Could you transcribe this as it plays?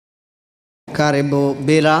Karibu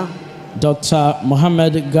Bilal. Dr.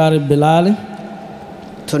 Mohamed Gharib Bilal.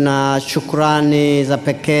 Tuna shukrani za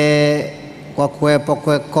pekee kwa kuwepo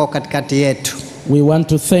kwako katikati yetu. We want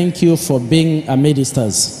to thank you for being amidst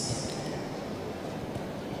us.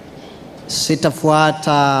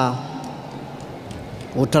 Sitafuata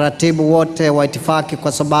utaratibu wote wa itifaki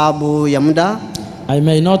kwa sababu ya muda. I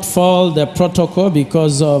may not follow the protocol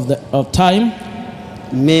because of time.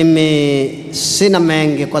 Mimi sina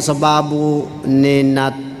mengi kwa sababu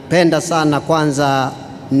ninapenda sana kwanza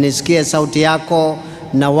nisikie sauti yako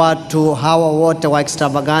na watu hawa wote wa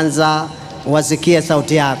Extravaganza wasikie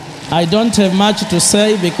sauti yako. I don't have much to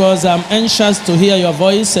say because I'm anxious to hear your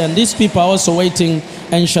voice, and these people are also waiting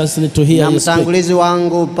anxiously to hear you speak. Mtangulizi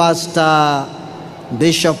wangu Pastor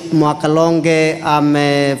Bishop Mwakalonge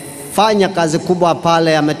amefanya kazi kubwa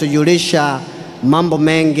pale, ametujulisha mambo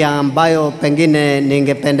mengi ambayo pengine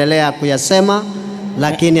ningependelea kuyasema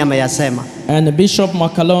lakini ameyasema. And Bishop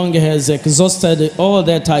Mwakalonge has exhausted all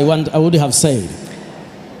that I would have said.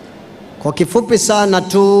 Kwa kifupi sana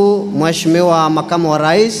tu, Mheshimiwa Makamu wa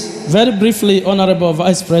Rais. Very briefly, Honorable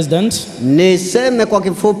Vice President. Niseme kwa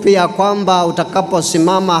kifupi ya kwamba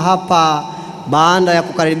utakaposimama hapa baada ya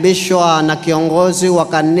kukaribishwa na kiongozi wa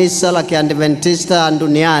kanisa la Kiadventista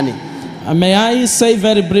duniani. May I say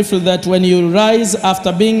very briefly that when you rise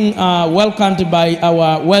after being welcomed by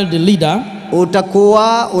our world leader,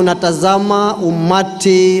 utakuwa unatazama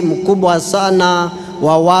umati mkubwa sana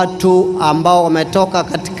wa watu ambao wametoka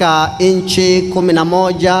katika nchi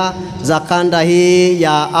 11 za kanda hii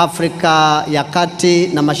ya Afrika ya Kati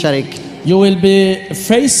na Mashariki. You will be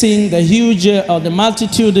facing the huge the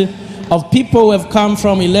multitude of people who have come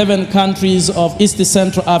from 11 countries of East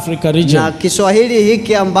Central Africa region. Na Kiswahili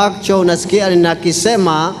hiki ambacho unasikia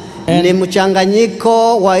ninakisema ni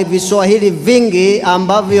mchanganyiko wa Viswahili vingi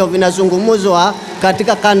ambavyo vinazungumzwa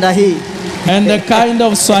katika kanda hii. And the kind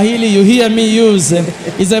of Swahili you hear me use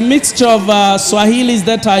is a mixture of Swahilis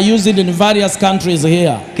that are used in various countries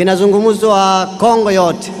here. Kinazungumzwa Kongo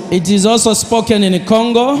yote. It is also spoken in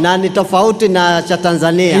Congo. Na ni tofauti na cha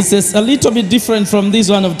Tanzania. It's a little bit different from this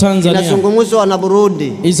one of Tanzania. Kinazungumzwa na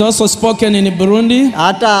Burundi. It's also spoken in Burundi.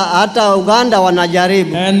 Hata Uganda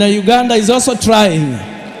wanajaribu. And Uganda is also trying.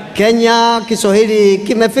 Kenya Kiswahili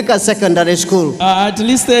kimefika secondary school. At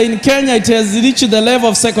least in Kenya it has reached the level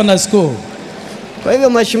of secondary school. Kwa hivyo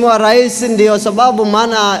Mheshimiwa Rais, ndio sababu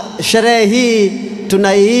maana sherehe hii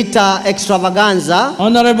tunaiita Extravaganza.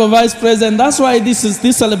 Honorable Vice President, that's why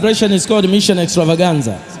this celebration is called Mission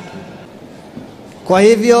Extravaganza. Kwa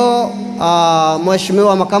hivyo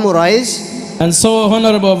Mheshimiwa Makamu Rais, and so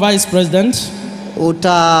Honorable Vice President,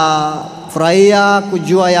 utafurahia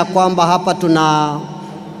kujua ya kwamba hapa tuna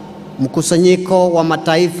mkusanyiko wa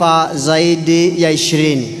mataifa zaidi ya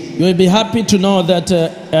 20. You will be happy to know that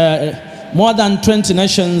more than 20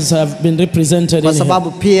 nations have been represented. Kwa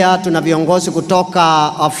sababu pia tuna viongozi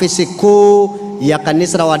kutoka ofisi kuu ya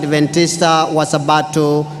kanisa la Waadventista wa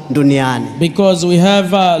Sabato duniani. Because we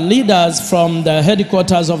have leaders from the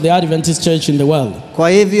headquarters of the Adventist Church in the world. Kwa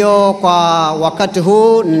hivyo kwa wakati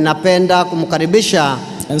huu ninapenda kumkaribisha.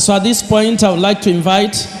 And so at this point I would like to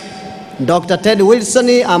invite Dr. Ted Wilson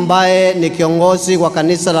ambaye ni kiongozi wa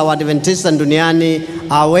kanisa la Waadventista duniani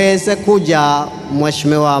aweze kuja.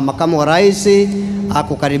 Mheshimiwa Makamu wa Rais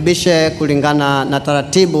akukaribishe kulingana na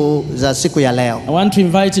taratibu za siku ya leo. I want to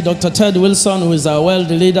invite Dr. Ted Wilson, who is our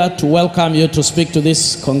world leader, to welcome you to speak to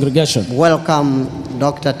this congregation. Welcome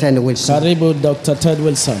Dr. Ted Wilson. Karibu Dr. Ted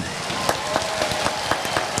Wilson.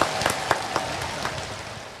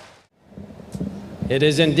 It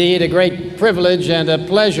is indeed a great privilege and a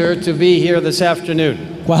pleasure to be here this afternoon.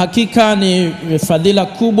 Kwa hakika ni fadhila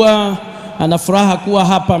kubwa na furaha kuwa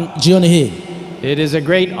hapa jioni hii. It is a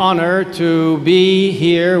great honor to be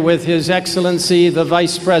here with His Excellency the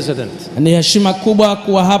Vice President. Ni heshima kubwa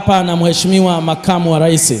kuwa hapa na Mheshimiwa Makamu wa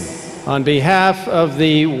Rais. On behalf of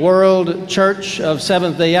the World Church of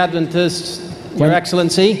Seventh-day Adventists, Your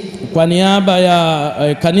Excellency, kwa niaba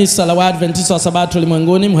ya kanisa la Waadventista wa Sabato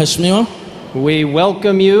ulimwenguni, Mheshimiwa, we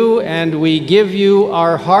welcome you and we give you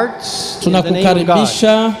our hearts in the name of God.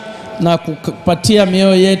 Tunakukaribisha na kupatia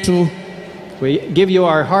mioyo yetu. We give you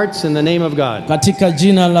our hearts in the name of God. Katika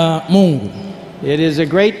jina la Mungu. It is a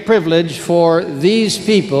great privilege for these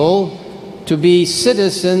people to be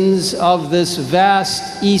citizens of this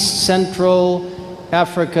vast East Central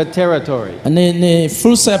Africa territory. Ni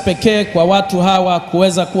fursa pekee kwa watu hawa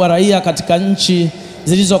kuweza kuwa raia katika nchi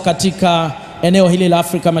zilizo katika eneo hili la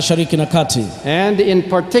Afrika Mashariki na Kati. And in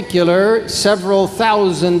particular, several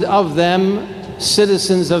thousand of them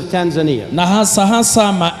citizens of Tanzania. Na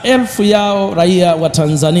hasa maelfu yao raia wa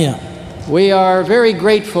Tanzania. We are very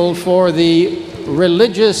grateful for the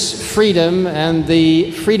religious freedom and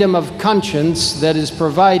the freedom of conscience that is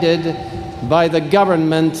provided by the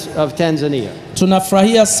government of Tanzania.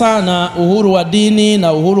 Tunafurahia sana uhuru wa dini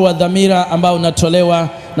na uhuru wa dhamira ambao unatolewa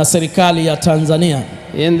na serikali ya Tanzania.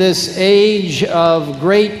 In this age of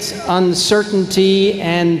great uncertainty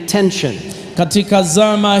and tension, katika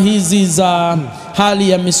zama hizi za hali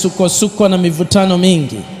ya misukosuko na mivutano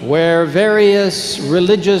mingi, where various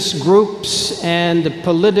religious groups and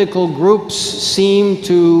political groups seem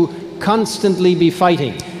to constantly be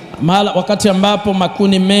fighting, wakati ambapo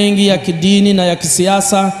makundi mengi ya kidini na ya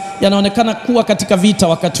kisiasa yanaonekana kuwa katika vita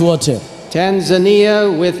wakati wote, Tanzania,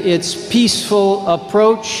 with its peaceful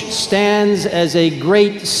approach, stands as a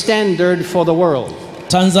great standard for the world.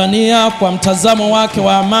 Tanzania kwa mtazamo wake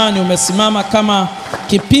wa amani umesimama kama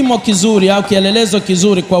kipimo kizuri au kielelezo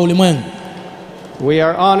kizuri kwa ulimwengu. We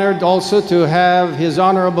are honored also to have His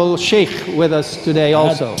Honorable Sheikh with us today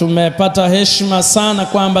also. Tumepata heshima sana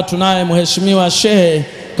kwamba tunaye mheshimiwa Sheikh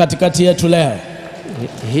katikati yetu leo.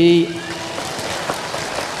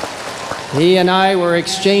 He and I were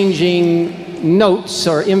exchanging notes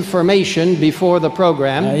or information before the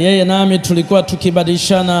program. Yeye nami tulikuwa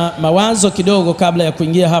tukibadilishana mawazo kidogo kabla ya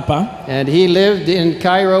kuingia hapa. And he lived in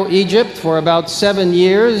Cairo, Egypt for about 7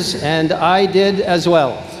 years, and I did as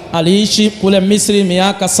well. Aliishi kule Misri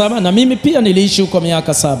miaka 7 na mimi pia niliishi huko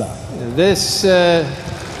miaka 7.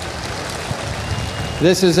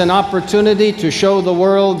 This is an opportunity to show the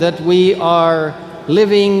world that we are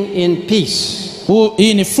living in peace.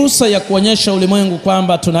 Hii ni fursa ya kuonyesha ulimwengu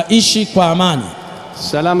kwamba tunaishi kwa amani.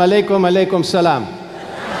 Salaam alaikum, alaikum salam.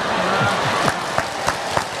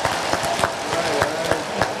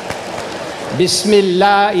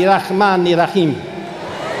 Bismillahirrahmanirrahim.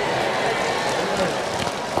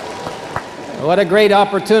 What a great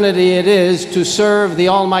opportunity it is to serve the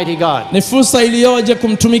Almighty God. Ni fursa iliyoje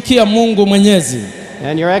kumtumikia Mungu Mwenyezi.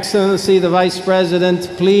 And Your Excellency the Vice President,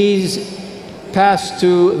 please pass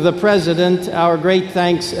to the President our great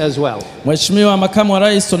thanks as well. Mheshimiwa Makamu wa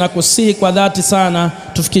Rais, tunakusihi kwa dhati sana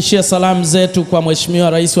tufikishie salamu zetu kwa Mheshimiwa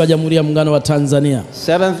Rais wa Jamhuri ya Muungano wa Tanzania.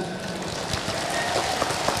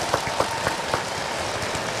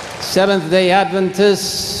 Seventh-day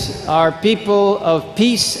Adventists are people of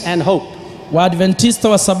peace and hope. Waadventista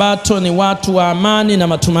wa Sabato ni watu wa amani na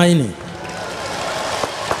matumaini.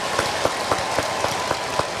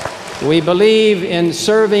 We believe in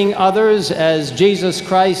serving others as Jesus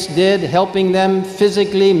Christ did, helping them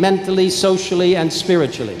physically, mentally, socially and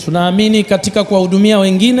spiritually. Tunaamini katika kuwahudumia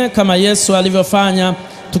wengine kama Yesu alivyofanya,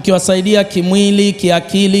 tukiwasaidia kimwili,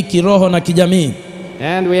 kiakili, kiroho na kijamii.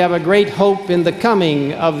 And we have a great hope in the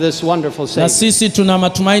coming of this wonderful Savior. Na sisi tuna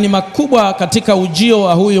matumaini makubwa katika ujio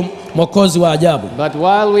wa huyu Mwokozi wa ajabu. But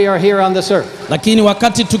while we are here on this earth, lakini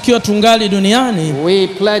wakati tukiwa tungali duniani, we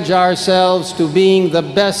pledge ourselves to being the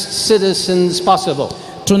best citizens possible.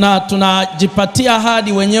 Tunajipatia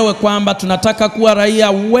ahadi wenyewe kwamba tunataka kuwa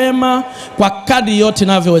raia wema kwa kadri yote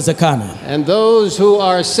inavyowezekana. And those who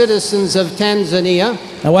are citizens of Tanzania,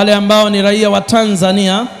 na wale ambao ni raia wa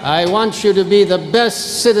Tanzania, I want you to be the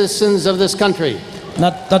best citizens of this country.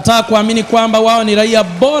 Na nataka kuamini kwamba wao ni raia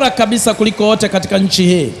bora kabisa kuliko wote katika nchi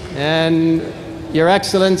hii. And Your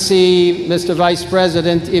Excellency, Mr. Vice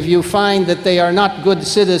President, if you find that they are not good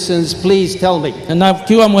citizens, please tell me. Na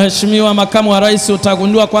kiwa Mheshimiwa Makamu wa Rais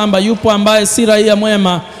utagundua kwamba yupo ambaye si raia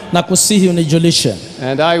mwema, na kusihi unijulishe.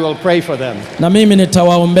 And I will pray for them. Na mimi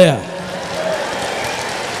nitawaombea.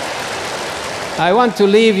 I want to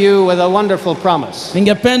leave you with a wonderful promise.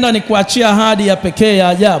 Ningependa nikuachia ahadi ya pekee ya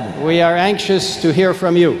ajabu. We are anxious to hear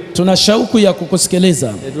from you. Tuna shauku ya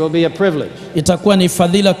kukusikiliza. It will be a privilege. Itakuwa ni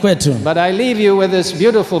fadhila kwetu. But I leave you with this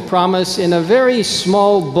beautiful promise in a very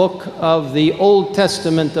small book of the Old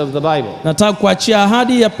Testament of the Bible. Nataka kuachia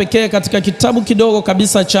ahadi ya pekee katika kitabu kidogo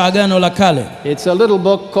kabisa cha Agano la Kale. It's a little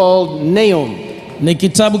book called Nahum. Ni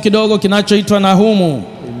kitabu kidogo kinachoitwa Nahumu.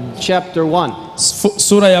 Chapter 1.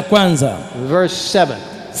 Sura ya kwanza. Verse 7.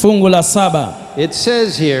 Fungu la 7. It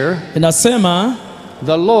says here, inasema,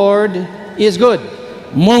 the Lord is good.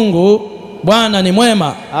 Mungu Bwana ni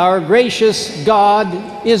mwema. Our gracious God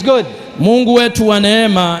is good. Mungu wetu wa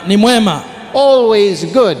neema ni mwema. Always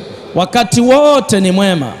good. Wakati wote ni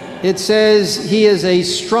mwema. It says he is a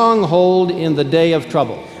stronghold in the day of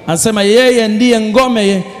trouble. Anasema yeye ndiye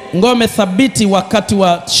ngome thabiti wakati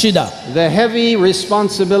wa shida. The heavy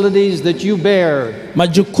responsibilities that you bear,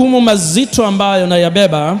 majukumu mazito ambayo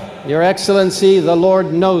nayabeba, Your Excellency, the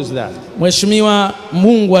Lord knows that. Mheshimiwa,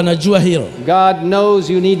 Mungu anajua hilo. God knows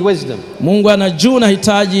you need wisdom. Mungu anajua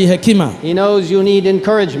unahitaji hekima. He knows you need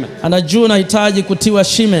encouragement. Anajua unahitaji kutiwa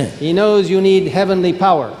shime. He knows you need heavenly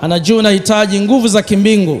power. Anajua unahitaji nguvu za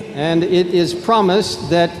kimbingu. And it is promised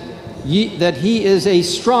that he is a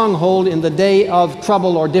stronghold in the day of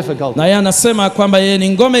trouble or difficulty. Na yeye anasema kwamba yeye ni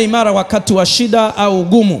ngome imara wakati wa shida au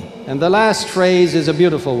ugumu. And the last phrase is a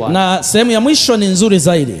beautiful one. Na sehemu ya mwisho ni nzuri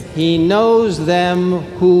zaidi. He knows them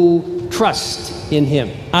who trust in him.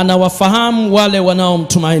 Anawafahamu wale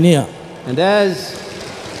wanaomtumainia. And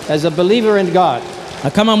as a believer in God, na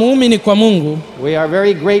kama muumini kwa Mungu, we are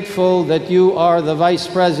very grateful that you are the vice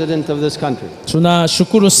president of this country.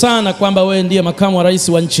 Tunashukuru sana kwamba wewe ndiye makamu wa rais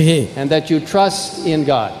wa nchi hii. And that you trust in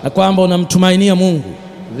God. Na kwamba unamtumainia Mungu.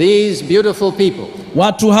 These beautiful people,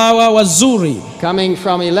 watu hawa wazuri, coming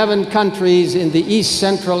from 11 countries in the East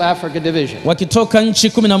Central Africa Division, wakitoka nchi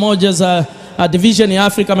 11 za division ya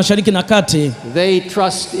Afrika Mashariki na Kati, they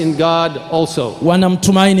trust in God also.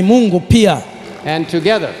 Wanamtumaini Mungu pia. And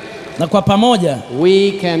together, na kwa pamoja,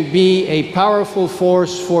 we can be a powerful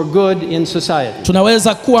force for good in society.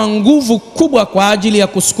 Tunaweza kuwa nguvu kubwa kwa ajili ya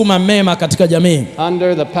kusukuma mema katika jamii.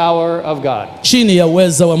 Under the power of God. Chini ya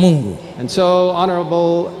uweza wa Mungu. And so,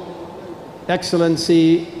 Honorable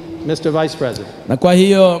Excellency, Mr. Vice President. Na kwa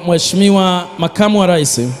hiyo Mheshimiwa Makamu wa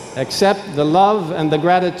Rais, accept the love and the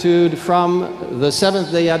gratitude from the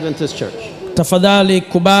Seventh-day Adventist Church. Tafadhali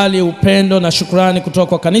kubali upendo na shukrani kutoka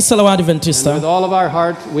kwa kanisa la Waadventista. With all of our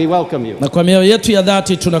heart, we welcome you. Na kwa mioyo yetu ya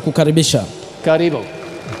dhati tunakukaribisha. Gharib.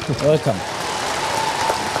 Welcome.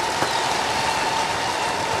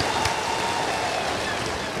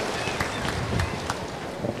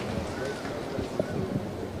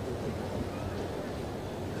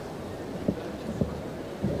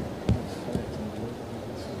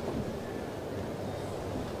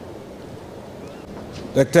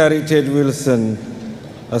 Daktari Ted Wilson,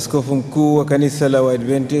 askofu mkuu wa kanisa la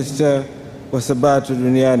Waadventista wa Sabato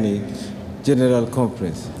duniani, General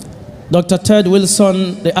Conference. Dr. Ted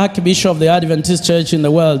Wilson, the Archbishop of the Adventist Church in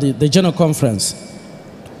the world, the General Conference.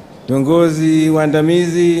 Viongozi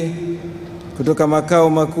waandamizi kutoka makao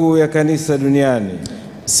makuu ya kanisa duniani.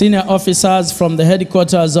 Senior officers from the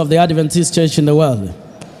headquarters of the Adventist Church in the world.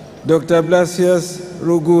 Dr. Blasius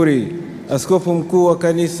Ruguri, askofu mkuu wa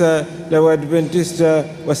kanisa la Waadventista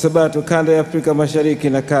wa Sabato kanda ya Afrika Mashariki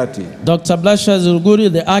na Kati. Dr. Blasius Ruguri,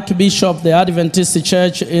 the Archbishop of the Adventist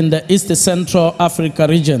Church in the East Central Africa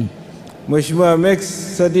region. Mheshimiwa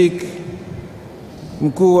Mex Sadik,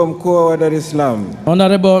 mkuu wa mkoa wa Dar es Salaam.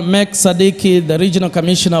 Honorable Mex Sadiki, the Regional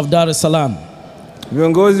Commissioner of Dar es Salaam.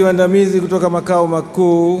 Viongozi waandamizi kutoka makao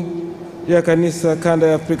makuu ya kanisa kanda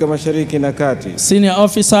ya Afrika Mashariki na Kati. Senior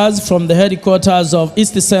officers from the headquarters of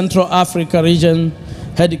East Central Africa region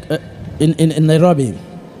in Nairobi.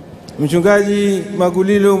 Mchungaji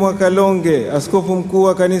Magulilo Mwakalonge, askofu mkuu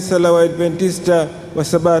wa kanisa la Waadventista wa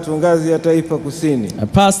Sabato ngazi ya taifa kusini.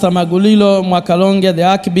 Pastor Magulilo Mwakalonge, the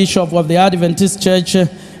Archbishop of the Adventist Church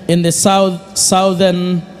in the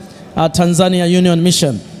southern Tanzania Union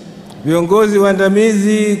Mission. Viongozi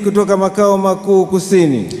waandamizi kutoka makao makuu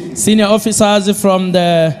kusini. Senior officers from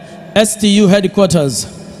the STU headquarters.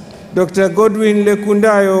 Dr. Godwin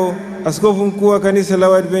Lekundayo, askofu mkuu wa kanisa la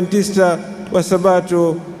Waadventista wa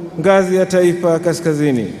Sabato ngazi ya taifa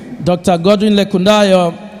kaskazini. Dr. Godwin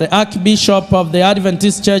Lekundayo, the Archbishop of the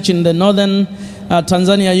Adventist Church in the northern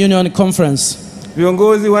Tanzania Union Conference.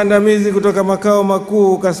 Viongozi waandamizi kutoka makao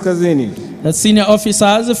makuu kaskazini. The senior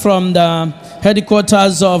officers from the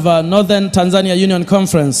headquarters of Northern Tanzania Union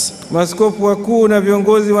Conference. Maaskofu wakuu na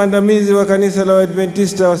viongozi waandamizi wa kanisa la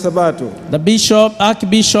Waadventista wa Sabato. The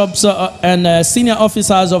archbishops and senior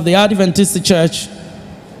officers of the Adventist Church.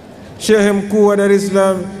 Sheikh mkuu wa Dar es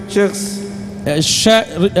Salaam,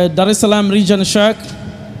 Dar es Salaam region Sheikh.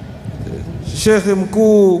 Sheikh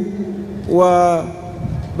mkuu wa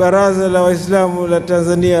Baraza la Waislamu la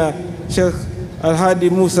Tanzania, Sheikh Alhadi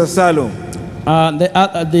Musa Salum.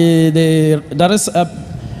 The Dar es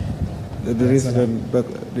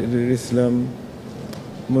Salaam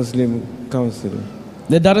Muslim Council.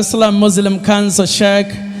 The Dar es Salaam Muslim Council Sheikh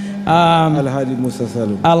Alhaji Musa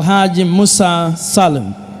Salum. Alhaji Musa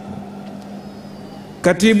Salum.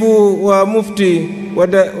 Katibu wa Mufti wa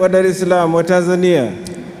Dar es Salaam wa Tanzania.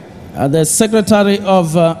 The Secretary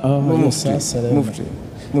of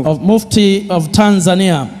Mufti of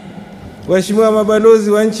Tanzania. Waheshimiwa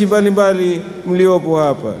mabalozi wa nchi mbalimbali mliopo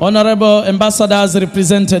hapa. Honorable ambassadors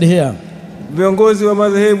represented here. Viongozi wa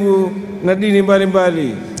madhehebu na dini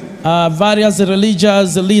mbalimbali. Various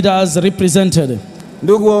religious leaders represented.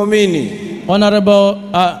 Ndugu waumini. Honorable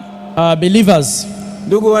believers.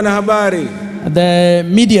 ndugu wanahabari, the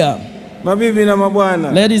media, mabibi na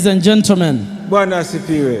mabwana, ladies and gentlemen, Bwana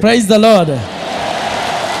asifiwe. praise the Lord.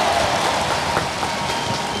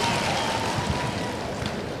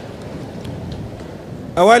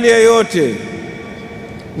 Awali ya yote,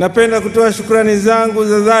 napenda kutoa shukrani zangu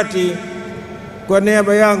za dhati kwa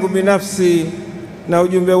niaba yangu binafsi na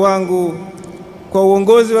ujumbe wangu kwa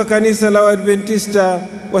uongozi wa kanisa la Waadventista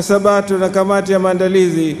wa Sabato na kamati ya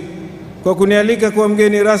maandalizi kwa kunialika kuwa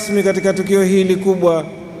mgeni rasmi katika tukio hili kubwa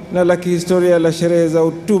na la kihistoria la sherehe za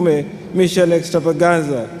utume Mission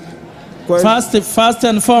Extravaganza. First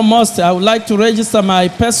and foremost, I would like to register my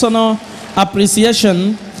personal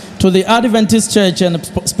appreciation to the Adventist Church and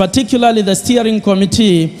particularly the steering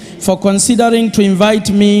committee for considering to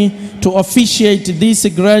invite me to officiate this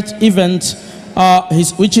great event,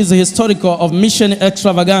 which is historical of Mission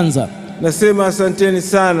Extravaganza. Nasema asanteni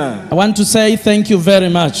sana. I want to say thank you very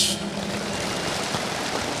much.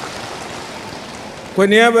 Kwa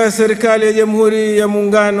niaba ya serikali ya Jamhuri ya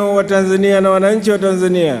Muungano wa Tanzania na wananchi wa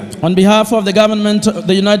Tanzania, on behalf of the government of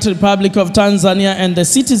the United Republic of Tanzania and the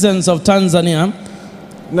citizens of Tanzania,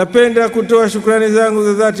 napenda kutoa shukrani zangu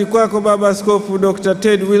za dhati kwako Baba Askofu Dr.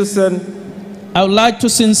 Ted Wilson. I would like to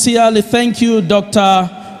sincerely thank you, Dr.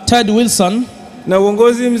 Ted Wilson, na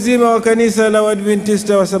uongozi mzima wa kanisa la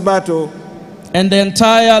Waadventista wa Sabato, and the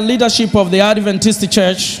entire leadership of the Adventist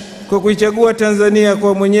Church, kwa kuichagua Tanzania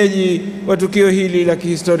kwa mwenyeji wa tukio hili la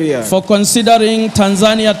kihistoria, for considering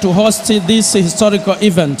Tanzania to host this historical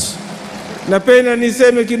event. Napenda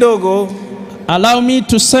niseme kidogo. Allow me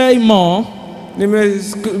to say more.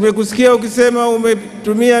 Nimekusikia ukisema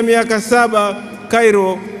umetumia miaka 7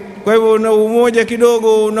 Cairo, kwa hivyo una umoja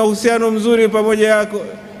kidogo, una uhusiano mzuri pamoja yako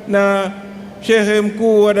na Sheikh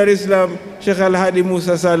mkuu wa Dar es Salaam, Sheikh Al-Hadi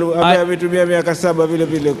Musa Salu, ambaye ametumia miaka 7 vile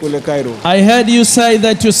vile kule Cairo. I heard you say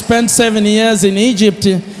that you spent 7 years in Egypt,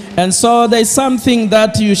 and so there is something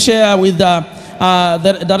that you share with the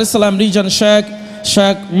Dar es Salaam region,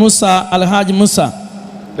 Sheikh Musa Al-Hadi Musa.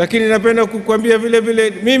 Lakini napenda kukuambia vile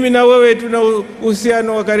vile mimi na wewe tuna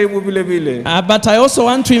uhusiano wa karibu vile vile. But I also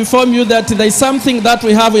want to inform you that there is something that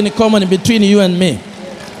we have in common between you and me.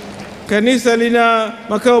 Kanisa lina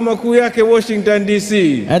makao makuu yake Washington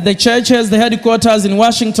DC. The church has the headquarters in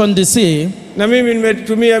Washington DC. Na mimi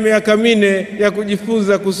nimetumia miaka 4 ya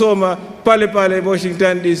kujifunza kusoma pale pale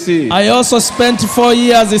Washington DC. I also spent 4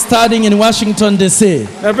 years studying in Washington DC.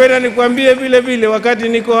 Napenda nikwambie vile vile wakati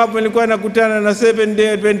niko hapo nilikuwa nakutana na 7-day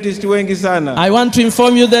Adventist wengi sana. I want to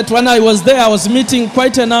inform you that when I was there I was meeting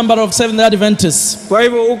quite a number of 7-day Adventists. Kwa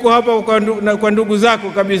hivyo uko hapa kwa ndugu zako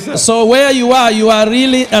kabisa. So where you are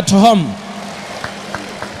really at home.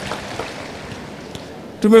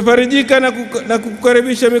 Tumefarijika na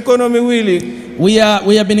kukukaribisha mikono miwili. We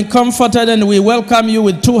have been comforted and we welcome you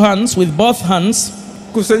with 2 hands, with both hands.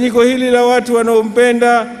 Kusanyiko hili la watu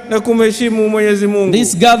wanaompenda na kumheshimu Mwenyezi Mungu.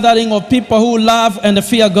 This gathering of people who love and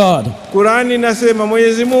fear God. Qur'ani inasema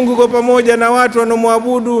Mwenyezi Mungu yuko pamoja na watu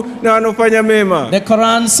wanaomwabudu na wanofanya mema. The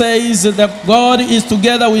Quran says that God is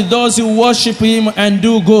together with those who worship him and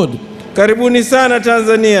do good. Karibuni sana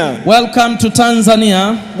Tanzania. Welcome to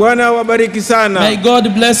Tanzania. Bwana awabariki sana. May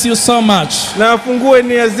God bless you so much. Na afungue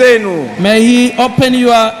nia zenu. May he open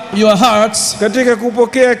your hearts katika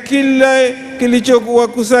kupokea kile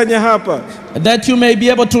kilichokuwakusanya hapa, that you may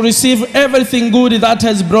be able to receive everything good that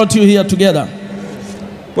has brought you here together.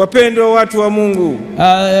 Wapendwa watu wa Mungu,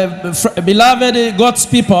 beloved God's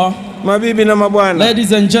people, mabibi na mabwana,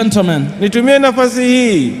 ladies and gentlemen, nitumie nafasi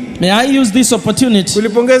hii may I use this opportunity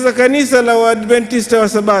kulipongeza kanisa la Waadventista wa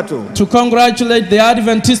Sabato to congratulate the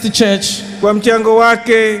Adventist Church kwa mchango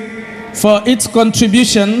wake for its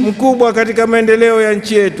contribution mkubwa katika maendeleo ya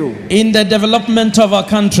nchi yetu, in the development of our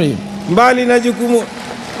country. Mbali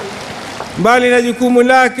na jukumu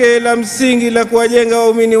lake la msingi la kuwajenga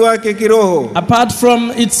waumini wake kiroho, apart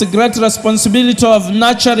from its great responsibility of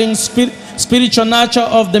nurturing spiritual nurture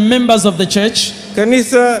of the members of the church,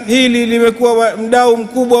 kanisa hili limekuwa mdau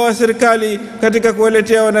mkubwa wa serikali katika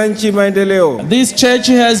kuwaletea wananchi maendeleo. This church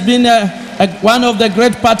has been one of the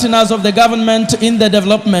great partners of the government in the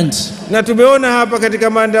development. Na tumeona hapa katika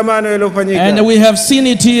maandamano yaliyofanyika. And we have seen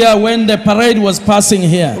it here when the parade was passing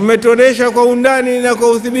here. Umetuonesha kwa undani na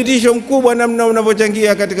kwa uthibitisho mkubwa namna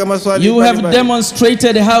unavyochangia katika masuala you have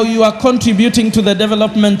demonstrated how you are contributing to the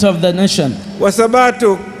development of the nation.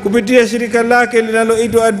 Wasabato kupitia shirika lake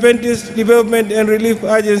linaloitwa Adventist Development and Relief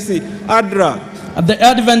Agency ADRA. The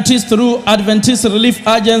Adventist through Adventist Relief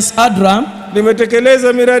Agency ADRA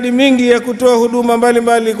limetekeleza miradi mingi ya kutoa huduma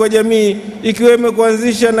mbalimbali kwa jamii, ikiwemo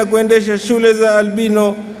kuanzisha na kuendesha shule za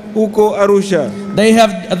albino huko Arusha.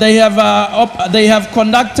 They have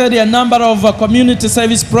conducted a number of community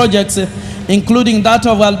service projects, including that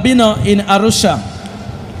of albino in Arusha.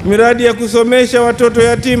 Miradi ya kusomesha watoto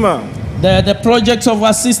yatima. The projects of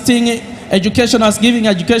assisting giving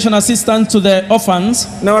education assistance to the orphans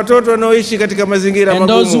na watoto wanaoishi katika mazingira and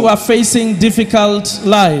those who are facing difficult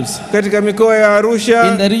lives. Katika mikoa ya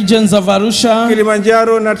Arusha, in the regions of Arusha,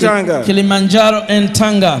 Kilimanjaro na Tanga. Kilimanjaro and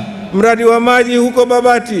Tanga. Mradi wa maji huko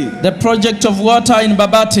Babati. The project of water in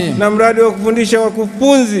Babati. Na mradi wa kufundisha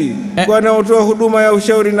wakufunzi wanaotoa huduma ya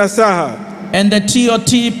ushauri na saha. And the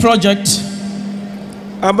TOT project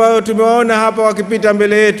ambao tumewaona hapa wakipita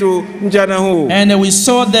mbele yetu mchana huu. And we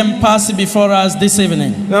saw them pass before us this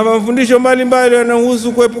evening. Na mafundisho mbalimbali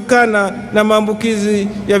yanayohusu kuepukana na maambukizi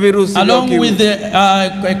ya virusi vya ukimwi. Along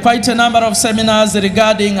with quite a number of seminars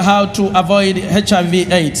regarding how to avoid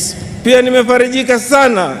HIV/AIDS. Pia nimefarijika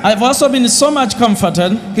sana. I've also been so much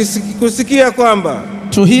comforted kusikia kwamba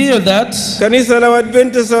to hear that kanisa la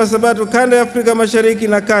Waadventista wa Sabato kanda ya Afrika Mashariki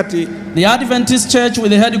na Kati, the Adventist Church with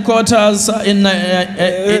the headquarters in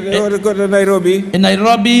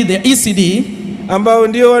Nairobi, the ECD, ambao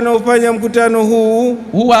ndio wanaofanya mkutano huu,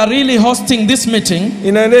 who are really hosting this meeting,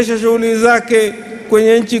 inaendesha shughuli zake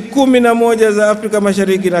kwenye nchi 11 za Afrika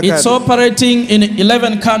Mashariki na Kati. It's operating in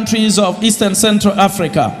 11 countries of Eastern Central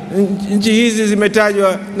Africa. Nchi hizi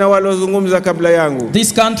zimetajwa na walozungumza kabla yangu.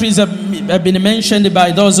 These countries have been mentioned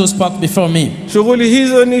by those who spoke before me. Shughuli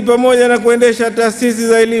hizo ni pamoja na kuendesha taasisi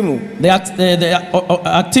za elimu. The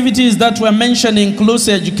activities that were mentioned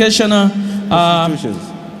include educational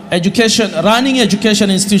running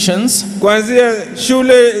education institutions. Kuanzia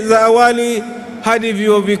shule za awali hadi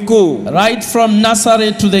vyuo vikuu, right from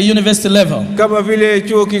nursery to the university level, kama vile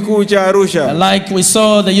chuo kikuu cha Arusha, like we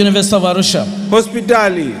saw the University of Arusha,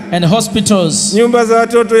 hospitali and hospitals, nyumba za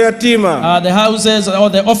watoto yatima, the houses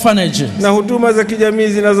or the orphanages, na huduma za kijamii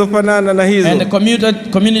zinazofanana na hizo, and the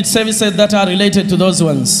community services that are related to those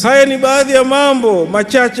ones. Haya ni baadhi ya mambo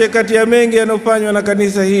machache kati ya mengi yanayofanywa na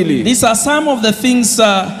kanisa hili. These are some of the things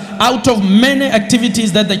out of many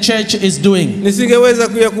activities that the church is doing. Nisingeweza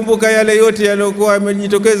kuyakumbuka yale yote yaliyokuwa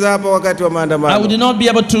yamejitokeza hapa wakati wa maandamano. I would not be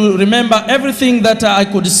able to remember everything that I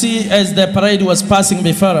could see as the parade was passing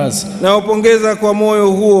before us. Nawapongeza kwa moyo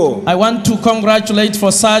huo. I want to congratulate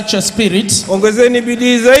for such a spirit. Ongezeni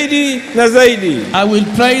bidii zaidi na zaidi. I will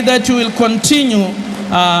pray that you will continue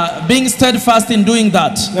being steadfast in doing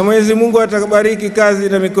that. Na Mwenyezi Mungu atakubariki kazi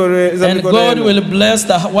na mikono yenu. And God will bless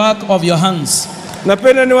the work of your hands.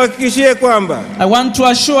 Napenda niwahakikishie kwamba I want to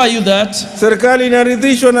assure you that serikali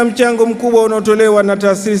inaridhishwa na mchango mkubwa unaotolewa na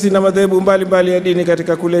taasisi na madhehebu mbalimbali ya dini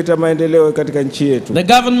katika kuleta maendeleo katika nchi yetu. The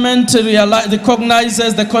government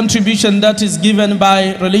recognizes the contribution that is given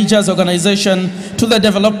by religious organization to the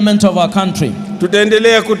development of our country.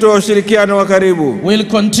 Tutaendelea kutoa ushirikiano wa karibu. We'll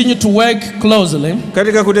continue to work closely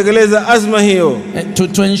katika kutekeleza azma hiyo,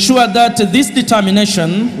 to ensure that this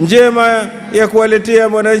determination njema ya kuwaletea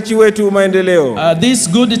wananchi wetu maendeleo, this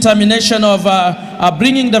good determination of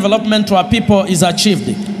bringing development to our people is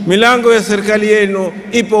achieved. Milango ya serikali yenu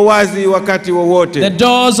ipo wazi wakati wowote. The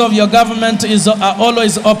doors of your government are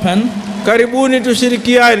always open. Karibuni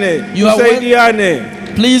tushirikiane, tusaidiane.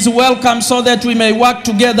 Please welcome so that we may work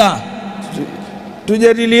together.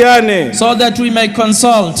 Tujadiliane, so that we may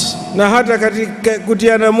consult, na hata katika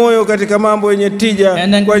kutiana moyo katika mambo yenye tija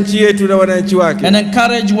kwa nchi yetu na wananchi wake, and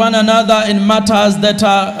encourage one another in matters that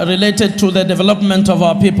are related to the development of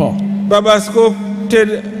our people. Baba Askofu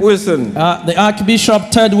Ted Wilson, the Archbishop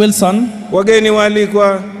Ted Wilson, wageni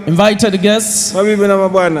waalikwa, invited guests, mabibi na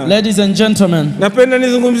mabwana, ladies and gentlemen. Napenda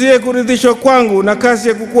nizungumzie kuridhishwa kwangu na kasi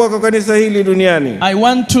ya kukua kwa kanisa hili duniani. I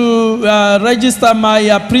want to register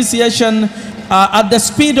my appreciation at the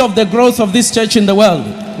speed of the growth of this church in the world.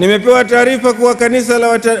 Nimepewa taarifa kuwa kanisa la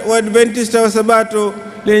Waadventista wa Sabato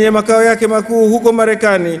lenye makao yake makuu huko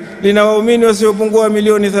Marekani lina waumini wasiopungua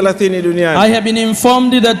milioni 30 duniani. I have been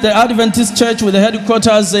informed that the Adventist Church with the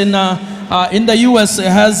headquarters in the US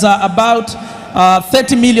has about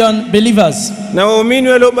 30 million believers. Na waumini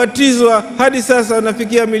waliobatizwa hadi sasa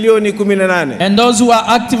wanafikia milioni 18. And those who are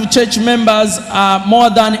active church members are more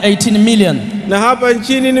than 18 million. Na hapa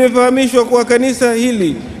nchini nimefahamishwa kuwa kanisa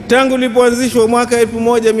hili tangu lilipoanzishwa mwaka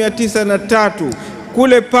 1903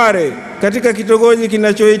 kule Pare katika kitongoji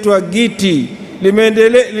kinachoitwa Giti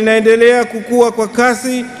linaendelea kukua kwa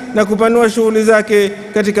kasi na kupanua shughuli zake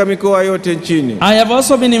katika mikoa yote nchini. I have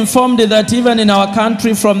also been informed that even in our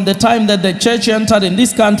country, from the time that the church entered in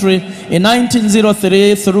this country in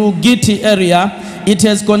 1903 through Giti area, it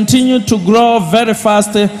has continued to grow very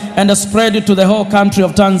fast and spread to the whole country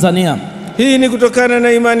of Tanzania. Hii ni kutokana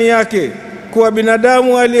na imani yake kuwa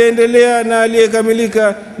binadamu aliyeendelea na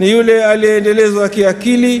aliyekamilika ni yule aliyeendelezwa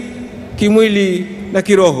kiakili, kimwili na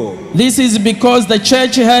kiroho. This is because the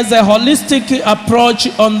church has a holistic approach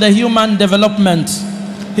on the human development.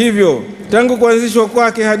 Hivyo, tangu kuanzishwa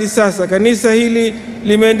kwake hadi sasa, kanisa hili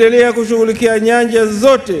limeendelea kushughulikia nyanja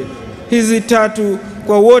zote hizi tatu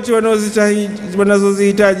kwa wote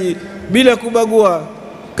wanazozihitaji bila kubagua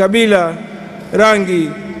kabila, rangi,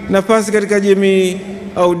 nafasi katika jamii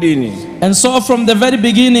au dini. And so from the very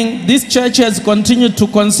beginning, this church has continued to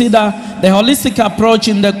consider the holistic approach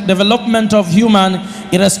in the development of human,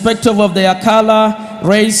 irrespective of their color,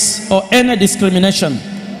 race, or any discrimination.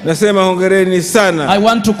 Nasema hongereni sana. I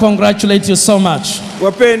want to congratulate you so much.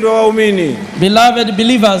 Wapendwa waumini, Beloved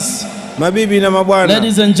believers, mabibi na mabwana,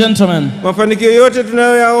 ladies and gentlemen, mafanikio yote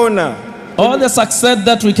tunayoyaona, all the success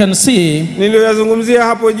that we can see, niliyoyazungumzia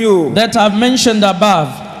hapo juu, that I've mentioned above,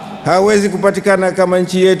 hawezi kupatikana kama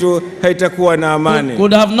nchi yetu haitakuwa na amani.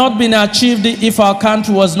 could have not been achieved if our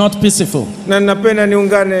country was not peaceful. Na napenda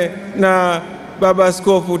niungane na Baba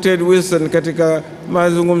Askofu Ted Wilson katika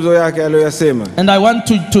mazungumzo yake aliyosema. And I want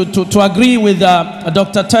to agree with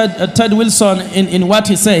Dr. Ted Wilson in what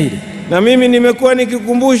he said. Na mimi nimekuwa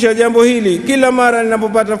nikikumbusha jambo hili kila mara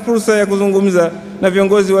ninapopata fursa ya kuzungumza na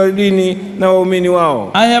viongozi wa dini na waumini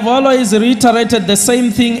wao. I have always reiterated the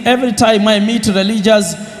same thing every time I meet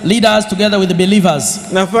religious leaders together with the believers.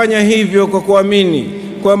 Nafanya hivyo kwa kuamini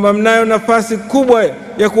kwamba mnayo nafasi kubwa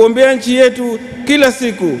ya kuombea nchi yetu kila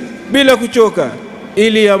siku bila kuchoka,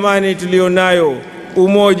 ili amani tulionayo,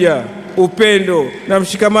 umoja, upendo na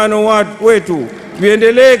mshikamano wetu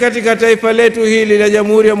viendelee katika taifa letu hili la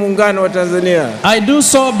Jamhuri ya Muungano wa Tanzania. I do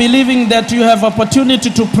so believing that you have opportunity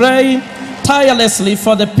to pray tirelessly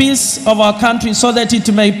for the peace of our country so that it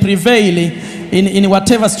may prevail in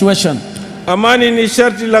whatever situation. Amani ni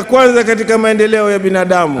sharti la kwanza katika maendeleo ya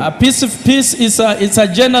binadamu. Peace is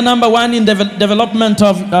agenda number one in the development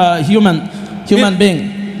of human being.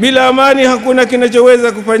 Bila amani hakuna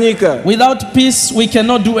kinachoweza kufanyika. Without peace we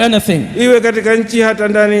cannot do anything. Iwe katika nchi hata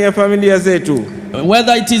ndani ya familia zetu.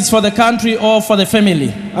 Whether it is for the country or for the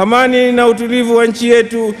family. Amani na utulivu wa nchi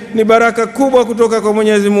yetu ni baraka kubwa kutoka kwa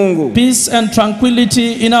Mwenyezi Mungu. Peace and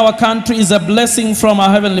tranquility in our country is a blessing from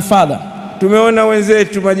our Heavenly Father. Tumeona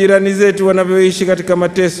wenzetu, majirani zetu wanavyoishi katika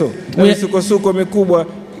mateso na misukosuko mikubwa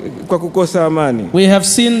kwa kukosa amani. We have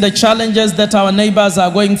seen the challenges that our neighbors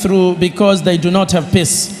are going through because they do not have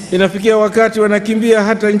peace. Inafikia wakati wanakimbia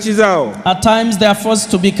hata nchi zao. At times they are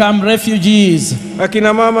forced to become refugees.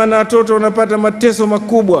 Akina mama na watoto wanapata mateso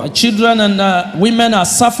makubwa. Children and women are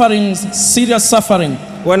suffering serious suffering.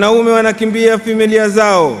 Wanaume wanakimbia familia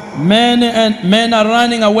zao. Men are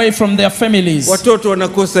running away from their families. Watoto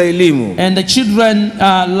wanakosa elimu. And the children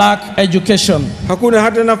lack education. Hakuna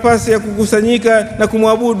hata nafasi ya kukusanyika na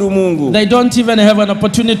kumwabudu Mungu. They don't even have an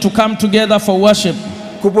opportunity to come together for worship.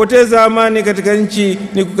 Kupoteza amani katika nchi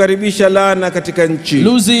ni kukaribisha laana katika nchi.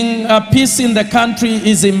 Losing peace in the country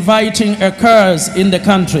is inviting a curse in the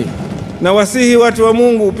country. Na wasihi watu wa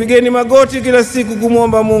Mungu, pigeni magoti kila siku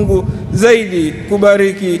kumwomba Mungu zaidi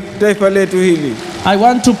kubariki taifa letu hili. I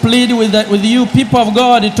want to plead with you people of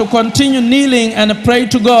God to continue kneeling and pray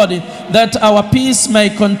to God that our peace may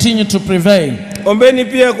continue to prevail. Ombeni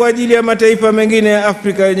pia kwa ajili ya mataifa mengine ya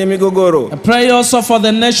Afrika yenye migogoro. Pray also for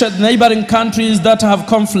the neighboring countries that have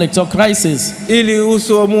conflict or crisis. Ili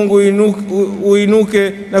uso wa Mungu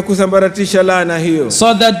uinuke na kusambaratisha laana hiyo.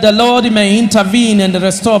 So that the Lord may intervene and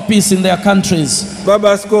restore peace in their countries.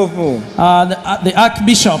 Baba Askofu, the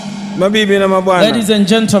Archbishop, mabibi na mabwana, ladies and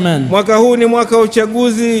gentlemen, mwaka huu ni mwaka wa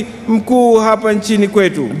uchaguzi mkuu hapa nchini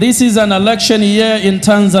kwetu. This is an election year in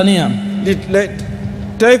Tanzania.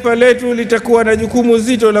 Taifa letu litakuwa na jukumu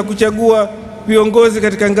zito la kuchagua viongozi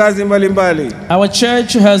katika ngazi mbalimbali. Our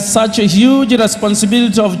church has such a huge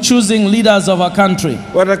responsibility of choosing leaders of our country.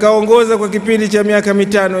 Watakaoongoza kwa kipindi cha miaka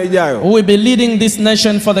 5 ijayo. Who will be leading this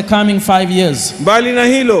nation for the coming 5 years. Mbali na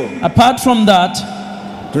hilo, apart from that,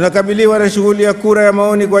 tunakabiliwa na shughuli ya kura ya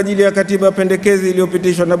maoni kwa ajili ya katiba pendekezi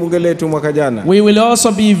iliyopitishwa na bunge letu mwaka jana. We will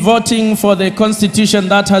also be voting for the constitution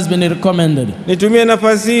that has been recommended. Nitumie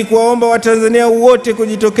nafasi hii kuwaomba Watanzania wote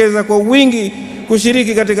kujitokeza kwa wingi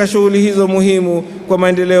kushiriki katika shughuli hizo muhimu kwa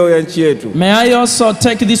maendeleo ya nchi yetu. May I also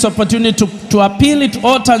take this opportunity to appeal to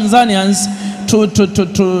all Tanzanians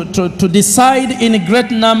to decide in a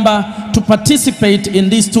great number to participate in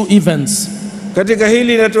these two events. Katika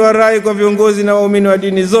hili natoa rai kwa viongozi na waumini wa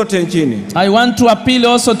dini zote nchini. I want to appeal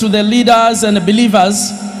also to the leaders and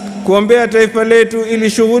believers kuombea taifa letu ili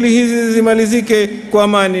shughuli hizi zimalizike kwa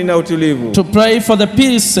amani na utulivu. To pray for the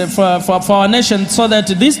peace for our nation so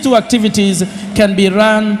that these two activities can be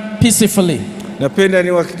run peacefully. Napenda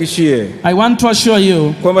niwahakikishie I want to assure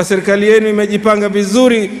you kwamba serikali yenu imejipanga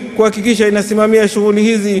vizuri kuhakikisha inasimamia shughuli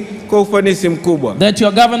hizi kwa ufanisi mkubwa. that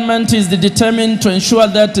your government is determined to ensure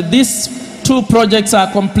that these 2 projects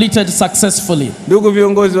are completed successfully. Ndugu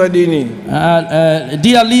viongozi wa dini,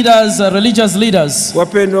 Dear leaders, religious leaders,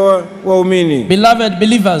 wapendwa waumini, beloved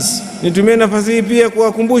believers, nitumie nafasi hii pia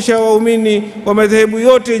kuwakumbusha waumini wa madhehebu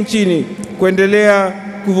yote nchini kuendelea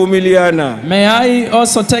kuvumiliana. may I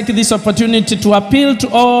also take this opportunity to appeal to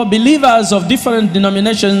all believers of different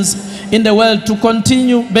denominations in the world to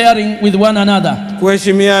continue bearing with one another,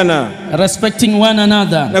 kuheshimiana respecting one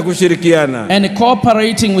another, na kushirikiana. and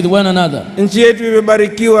cooperating with one another. Nchi yetu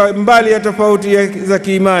imebarikiwa mbali ya tofauti za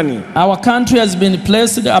kiimani. Our country has been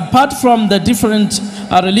placed apart from the different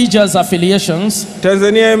religious affiliations.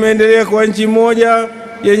 Tanzania imeendelea kuwa nchi moja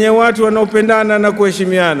yenye watu wanaopendana na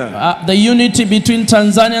kuheshimiana. The unity between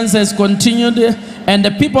Tanzanians has continued, and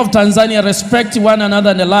the people of Tanzania respect one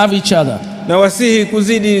another and love each other. Na wasihi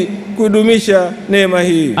kuzidi kudumisha neema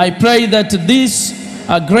hii. I pray that this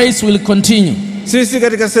grace will continue. Sisi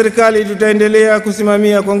katika serikali tutaendelea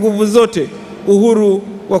kusimamia kwa nguvu zote uhuru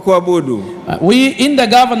wa kuabudu. We in the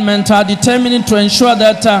government are determined to ensure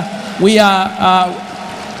that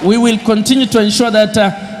we will continue to ensure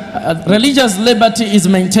that religious liberty is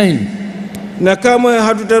maintained. Na kamwe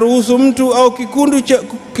hatutaruhusu mtu au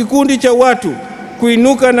kikundi cha watu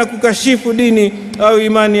kuinuka na kukashifu dini au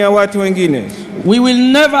imani ya watu wengine. We will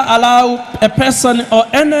never allow a person or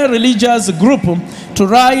any religious group to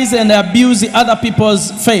rise and abuse other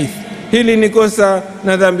people's faith. Hili ni kosa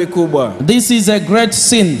na dhambi kubwa. This is a great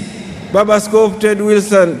sin. Baba Askofu Ted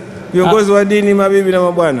Wilson, viongozi wa dini, mabibi na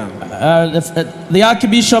mabwana. The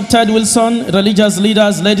Archbishop Ted Wilson, religious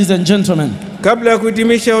leaders, ladies and gentlemen. Kabla ya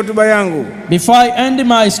kuhitimisha hotuba yangu, before I end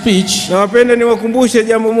my speech, nawapenda niwakumbushe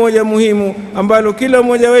jambo moja muhimu ambalo kila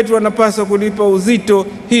mmoja wetu anapaswa kulipa uzito.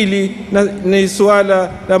 Hili ni suala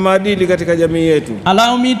la maadili katika jamii yetu.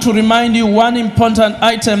 allow me to remind you one important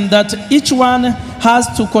item that each one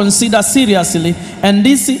has to consider seriously, and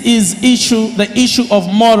this is the issue of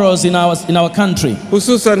morals in our country,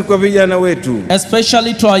 hususan kwa vijana wetu,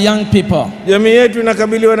 especially to our young people. Jamii yetu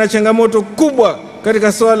inakabiliwa na changamoto kubwa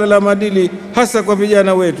katika swala la maadili, hasa kwa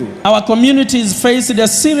vijana wetu. Our communities face a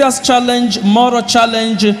serious challenge, moral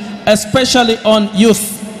challenge, especially on youth.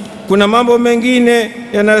 Kuna mambo mengine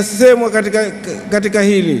yanasemwa katika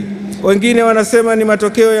hili. Wengine wanasema ni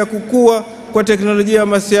matokeo ya kukua kwa teknolojia ya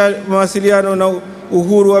mawasiliano na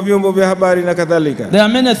uhuru wa vyombo vya habari na kadhalika. There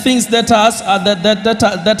are many things that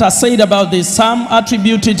are said about this. Some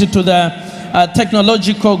attributed to the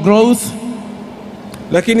technological growth.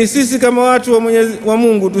 Lakini sisi kama watu wa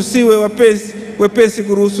Mungu tusiwe wepesi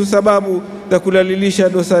kuruhusu sababu za kulalilisha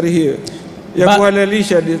dosari hiyo,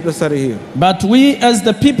 kuhalalisha dosari hiyo. But we as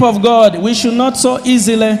the people of God, we should not so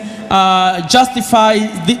easily justify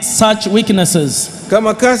such weaknesses.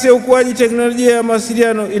 Kama kasi ya ukuaji teknolojia ya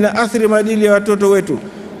mawasiliano inaathiri maadili ya watoto wetu,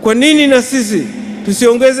 kwa nini na sisi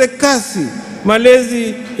tusiongeze kasi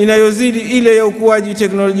malezi inayozidi ile ya ukuaji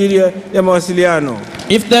teknolojia ya mawasiliano?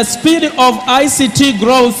 If the speed of ICT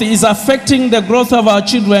growth is affecting the growth of our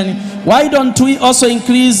children, why don't we also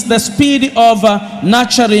increase the speed of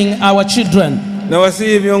nurturing our children? Na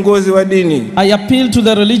wasihi viongozi wa dini, I appeal to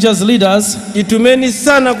the religious leaders, jitumeni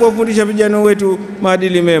sana kuwafundisha vijana wetu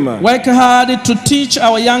maadili mema. Work hard to teach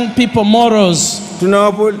our young people morals.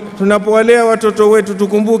 Tunapowalea watoto wetu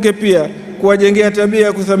tukumbuke pia kuwajengea tabia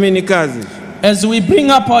ya kuthamini kazi. As we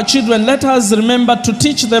bring up our children, let us remember to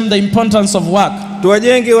teach them the importance of work.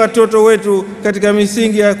 Tuwajenge watoto wetu katika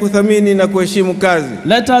misingi ya kuthamini na kuheshimu kazi.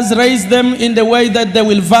 Let us raise them in the way that they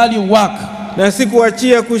will value work. Na si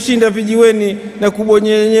kuachia kushinda vijiweni na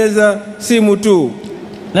kubonyeza simu tu.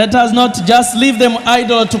 Let us not just leave them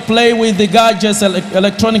idle to play with the gadgets,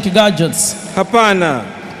 electronic gadgets. Hapana.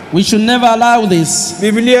 We should never allow this.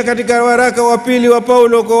 Biblia katika waraka wa pili wa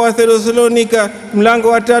Paulo kwa Wathesalonika mlango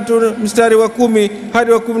wa 3 mstari wa 10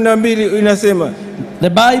 hadi wa 12 inasema, the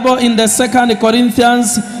Bible in the 2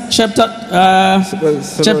 Corinthians chapter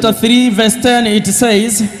 3 verse 10, it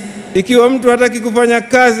says, ikiwa mtu hataki kufanya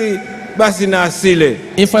kazi basi na asile.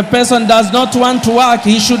 If a person does not want to work,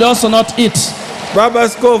 he should also not eat. Baba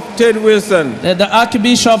Askofu Ted Wilson, the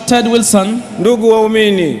Archbishop Ted Wilson, ndugu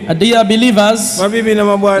waumini, dear believers, mabibi na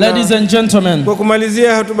mabwana, ladies and gentlemen, kwa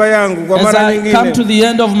kumalizia hotuba yangu kwa mara nyingine, come to the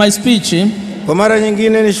end of my speech, kwa mara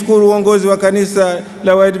nyingine nishukuru uongozi wa kanisa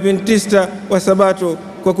la Waadventista wa Sabato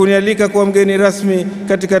kwa kunialika kuwa mgeni rasmi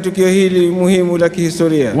katika tukio hili muhimu la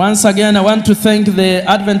kihistoria. Once again, I want to thank the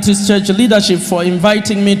Adventist Church leadership for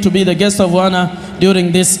inviting me to be the guest of honor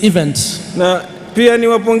during this event. Na pia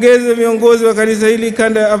niwapongeze viongozi wa kanisa hili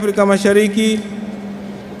kanda ya Afrika Mashariki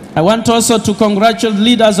I want also to congratulate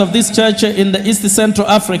leaders of this church in the East Central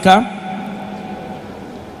Africa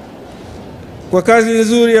kwa kazi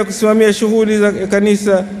nzuri ya kusimamia shughuli za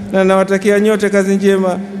kanisa, na nawatakia nyote kazi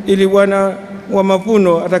njema ili Bwana wa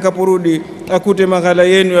mavuno atakaporudi akute maghala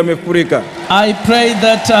yenu yamefurika. I pray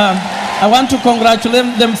that I want to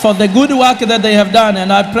congratulate them for the good work that they have done,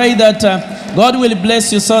 and I pray that God will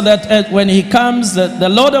bless you so that when he comes, the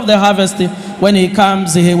Lord of the harvest, when he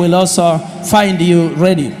comes, he will also find you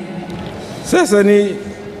ready. Sasa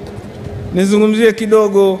nizungumzie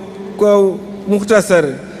kidogo kwa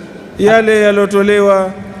mukhtasari yale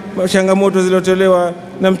yalotolewa, changamoto zilotolewa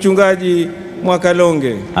na mchungaji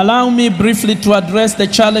Mwakalonge. Allow me briefly to address the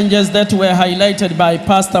challenges that were highlighted by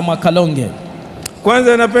Pastor Mwakalonge.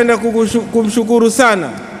 Kwanza napenda kumshukuru sana.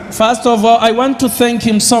 First of all, I want to thank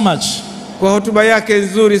him so much kwa hotuba yake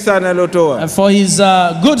nzuri sana aliyotoa, for his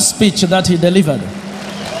good speech that he delivered,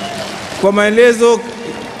 kwa maelezo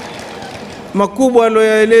makubwa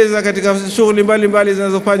aliyoeleza katika shughuli mbalimbali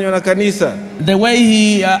zinazofanywa na kanisa, the way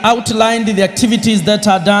he outlined the activities that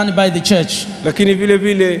are done by the church, lakini vile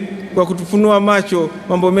vile kwa kutufunua macho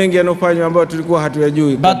mambo mengi yanofanywa ambayo tulikuwa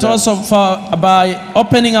hatuyajui, but also by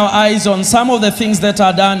opening our eyes on some of the things that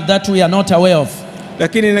are done that we are not aware of.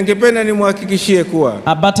 Lakini ningependa nimhakikishie kuwa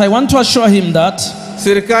but I want to assure him that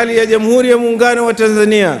serikali ya Jamhuri ya Muungano wa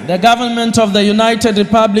Tanzania, the government of the United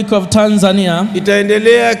Republic of Tanzania,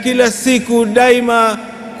 itaendelea kila siku daima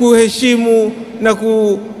kuheshimu na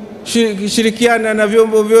kushirikiana na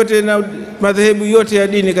vyombo vyote na madhehebu yote ya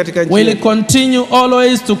dini katika nchi. Will continue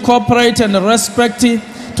always to cooperate and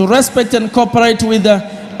respect and cooperate with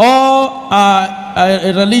all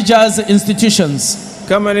religious institutions.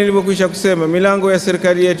 Kama nilivyokwisha kusema, milango ya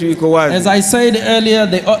serikali yetu iko wazi. As I said earlier,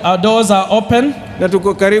 our doors are open. Na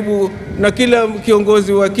tuko karibu na kila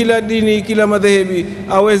kiongozi wa kila dini, kila madhehebu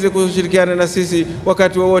aweze kushirikiana na sisi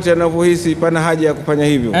wakati wowote anapohisi pana haja ya kufanya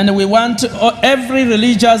hivyo. And we want every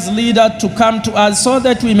religious leader to come to us so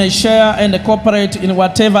that we may share and cooperate in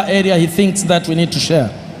whatever area he thinks that we need to share.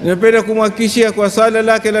 Napenda kumhakikishia kwa swala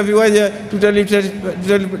lake la viwanja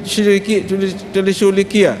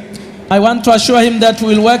tutalishughulikia. I want to assure him that we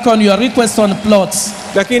will work on your request on plots.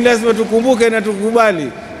 Lakini lazima tukumbuke na tukubali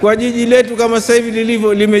kwa jiji letu kama sasa hivi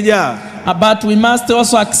lilivyo limejaa. But we must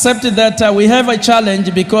also accept that we have a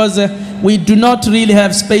challenge because we do not really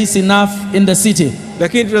have space enough in the city.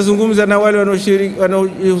 Lakini tunazungumza na wale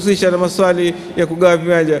wanaohusisha na maswali ya kugawa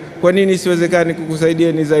viwanja, kwa nini siwezekani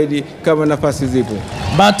kukusaidieni zaidi kama nafasi zipo?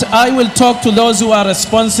 But I will talk to those who are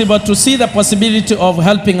responsible to see the possibility of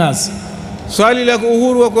helping us. Swali la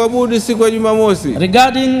uhuru wa kuabudu siku ya Jumamosi,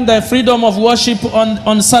 regarding the freedom of worship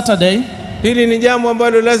on Saturday, hili ni jambo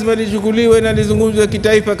ambalo lazima lichukuliwe na lizungumzwe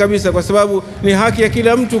kitaifa kabisa, kwa sababu ni haki ya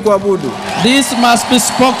kila mtu kuabudu. This must be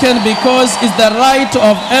spoken because it's the right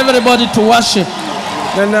of everybody to worship.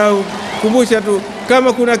 Na nakumbusha tu,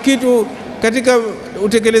 kama kuna kitu katika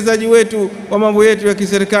utekelezaji wetu wa mambo yetu ya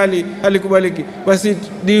kiserikali halikubaliki, basi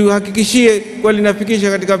hakikishie kwa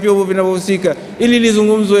linafikisha katika vyombo vinavyohusika ili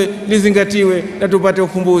lizungumzwe, lizingatiwe na tupate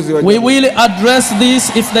ufumbuzi. We will address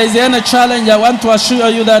this. If there is any challenge, I want to assure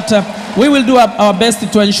you that we will do our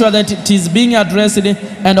best to ensure that it is being addressed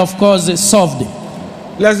and of course solved.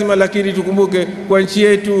 Lazima lakini tukumbuke kwa nchi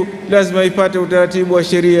yetu lazima ipate utaratibu wa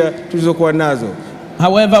sheria tulizokuwa nazo.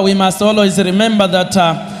 However, we must always remember that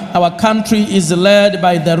our country is led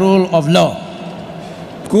by the rule of law.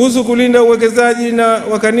 Kuhusu kulinda uwekezaji na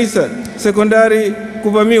wa kanisa sekondari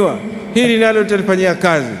kuvamiwa, hili nalo tutalifanyia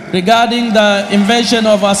kazi. Regarding the invasion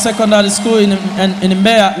of our secondary school in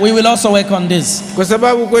Mbeya, we will also work on this. Kwa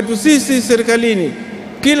sababu kwetu sisi serikalini,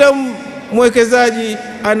 kila mwekezaji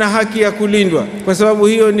ana haki ya kulindwa, kwa sababu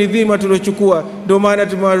hiyo ni dhima tulochukua, ndio maana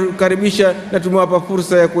tumewakaribisha na tumewapa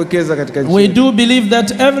fursa ya kuwekeza katika nchi. We do believe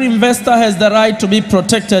that every investor has the right to be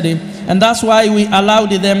protected, and that's why we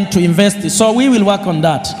allowed them to invest. So we will work on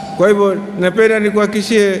that. Kwa hivyo napenda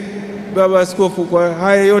nikuhakikishie Baba Askofu, kwa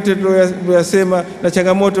haya yote tuliyosema na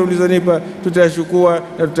changamoto ulizonipa tutashukua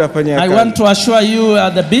na tutafanya kazi. I want to assure you,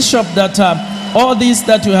 the Bishop, that all this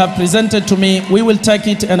that you have presented to me, we will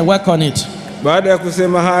take it and work on it. Baada ya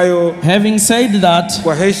kusema hayo, having said that,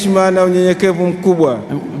 kwa heshima na unyenyekevu mkubwa,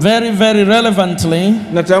 very very relevantly,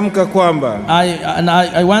 natamka kwamba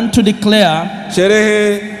I want to declare,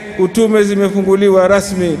 sherehe utume zimefunguliwa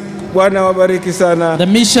rasmi. Bwana wabariki sana. The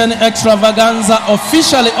mission Extravaganza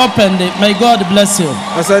officially opened. May God bless you.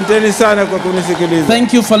 Asanteni sana kwa kunisikiliza.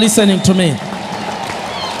 Thank you for listening to me.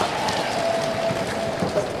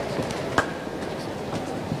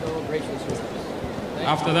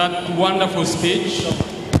 After that wonderful speech,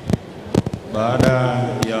 baada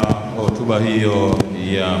ya hotuba hiyo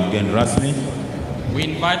ya mgeni rasmi, We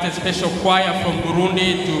invite a special choir from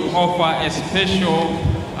Burundi to offer a special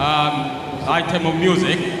item of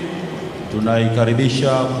music. Tunaikaribisha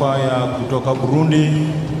kwaya kutoka Burundi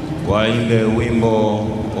waimbe wimbo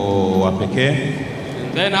wa pekee.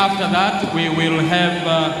 Then after that we will have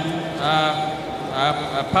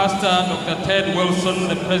Pastor Dr. Ted Wilson,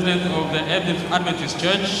 the president of the Adventist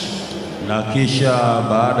Church. Na kisha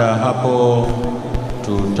baada ya hapo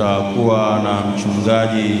tutakuwa na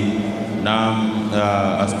mchungaji na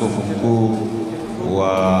askofu mkuu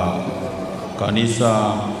wa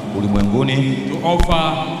kanisa ulimwenguni to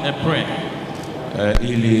offer a prayer.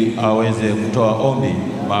 Ili aweze kutoa ombi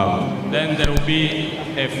maalum. Then there will be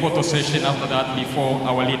a photo session after that before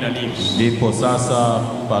our leader leaves. Ndipo sasa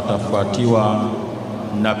patafuatiwa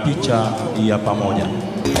na picha ya pamoja.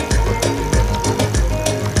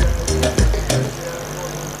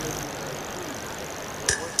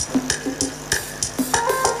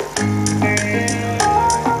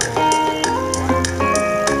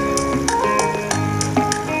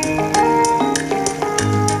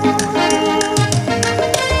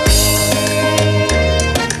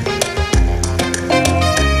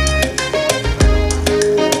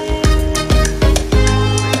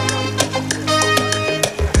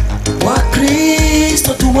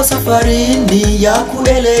 Safarini ya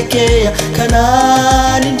kuelekea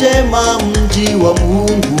Kanaani njema, mji wa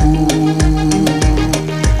Mungu.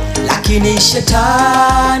 Lakini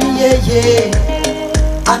shetani yeye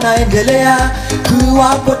anaendelea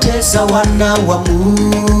kuwapoteza wana wa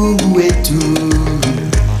Mungu wetu.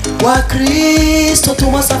 Wakristo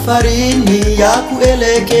tumo safarini ya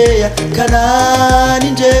kuelekea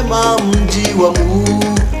Kanaani njema, mji wa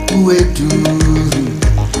Mungu wetu.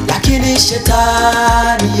 Lakini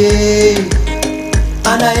shetani ye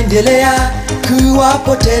anaendelea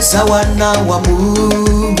kuwapoteza wana wa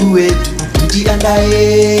Mungu wetu. Tujiandae,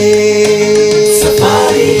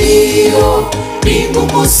 safari hiyo ni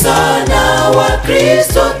ngumu sana.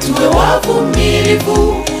 Wakristo tuwe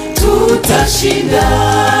wavumilivu, tutashinda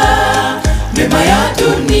mema ya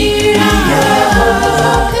dunia.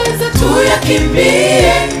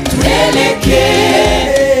 Tuyakimbie,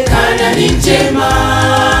 tuelekee Kanaani njema.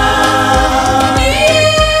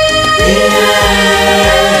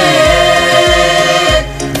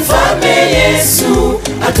 Mfalme Yesu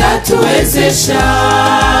atatuwezesha.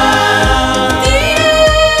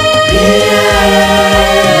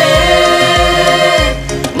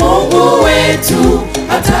 Mungu wetu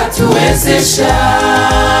atatuwezesha.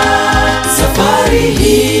 Safari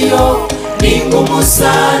hiyo ni ngumu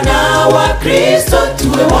sana. Wakristo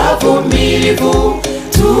tuwe wavumilivu,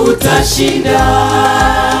 tutashinda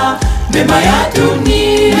mema ya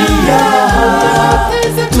dunia.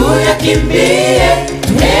 Tuyakimbie,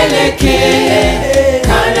 tuelekee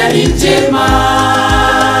Kanaani njema.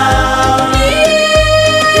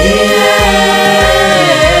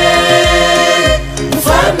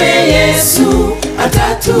 Mfalme Yesu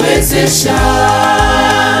atatuwezesha.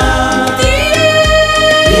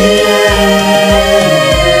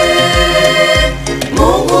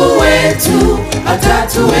 Mungu wetu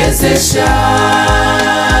atatuwezesha.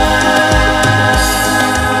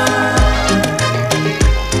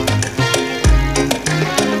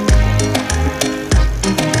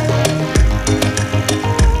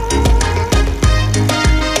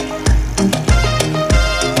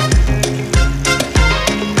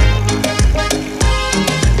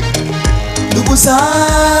 Ndugu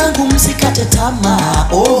zangu msikate tamaa,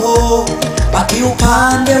 baki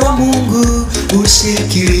upande wa Mungu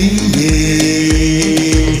ushikilie.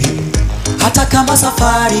 Hata kama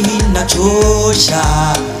safari inachosha,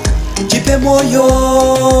 jipe moyo,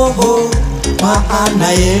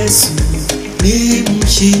 maana Yesu ni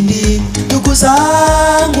mshindi. Ndugu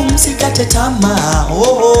zangu msikate tamaa,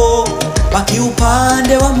 baki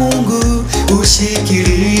upande wa Mungu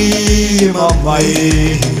ushikilie mama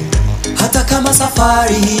ye. Hata kama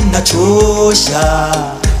safari inachosha,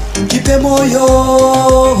 jipe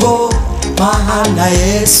moyo, maana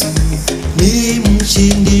Yesu ni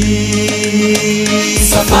mshindi.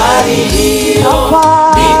 Safari hiyo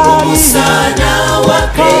ni ngumu sana.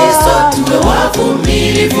 Wakristo tuwe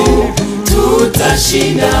wavumilivu,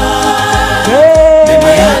 tutashinda mema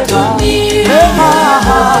ya dunia.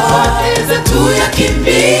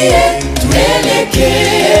 Tuyakimbie,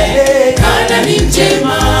 tuelekee Kanaani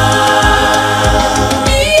njema.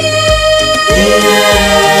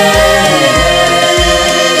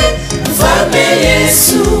 Mfalme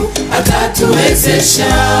Yesu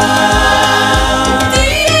atatuwezesha.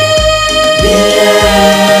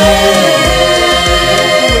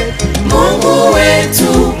 Mungu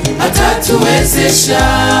wetu atatuwezesha.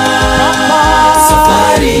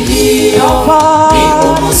 Safari hiyo ni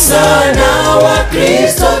sana wa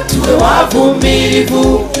Kristo, tuwe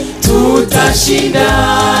wavumilivu, tutashinda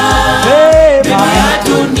mema ya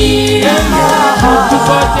dunia.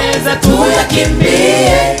 Tupoteza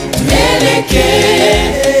tuyakimbie,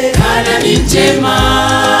 tuelekee Kanaani njema.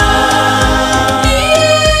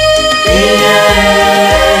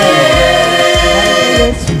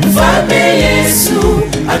 Mfalme Yesu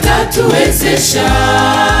atatuwezesha.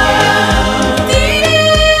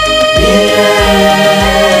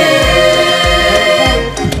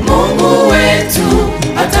 Mungu wetu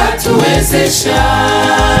atatuwezesha.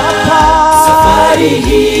 Safari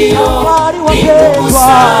hiyo ni ngumu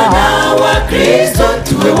sana wa Kristo,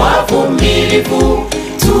 tuwe wavumilivu,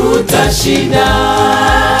 tutashinda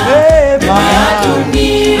mema ya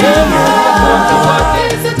dunia.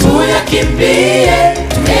 Tupoteze tuyakimbie,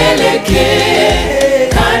 tuelekee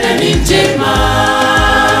Kanaani njema.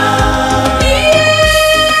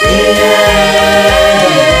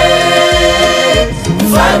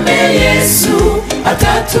 Mfalme Yesu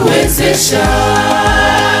atatuwezesha.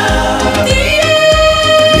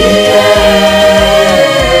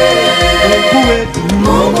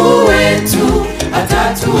 Mungu wetu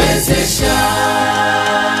atatuwezesha.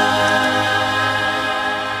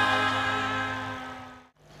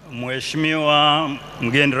 Mheshimiwa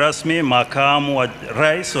mgeni rasmi, makamu wa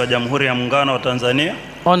rais wa Jamhuri ya Muungano wa Tanzania.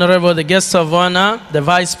 Honorable the guest of honor, the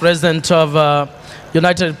Vice President of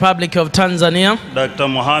United Republic of Tanzania, Dr.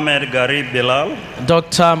 Mohamed Gharib Bilal.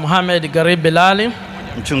 Dr. Mohamed Gharib Bilal.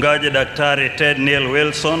 Mchungaji Daktari Ted Neil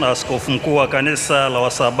Wilson, askofu mkuu wa kanisa la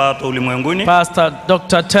Wasabato ulimwenguni. Pastor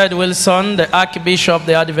Dr. Ted Wilson, the Archbishop of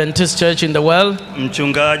the Adventist Church in the world.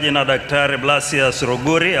 Mchungaji na Daktari Blasius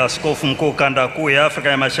Ruguri, askofu mkuu kanda kuu ya Afrika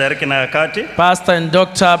ya Mashariki na ya Kati. Pastor and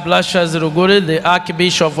Dr. Blasius Ruguri, the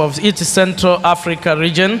Archbishop of East Central Africa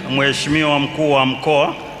region. Mheshimiwa mkuu wa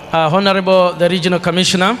mkoa. Honorable the Regional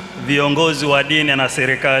Commissioner. Viongozi wa dini na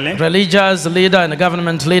serikali. Religious leader and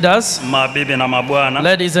government leaders. Mabibi na mabwana.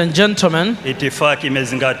 Ladies and gentlemen. Itifaki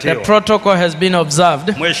imezingatiwa. The protocol has been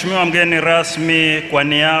observed. Mheshimiwa mgeni rasmi, kwa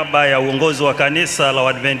niaba ya uongozi wa kanisa la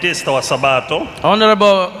Adventista wa Sabato.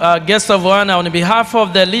 Honorable guest of honor, on behalf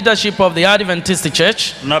of the leadership of the Adventist Church.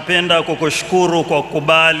 Napenda kukushukuru kwa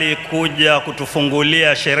kukubali kuja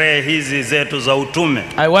kutufungulia sherehe hizi zetu za utume.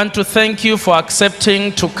 I want to thank you for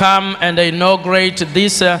accepting to come and inaugurate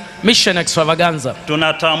this mission extravaganza.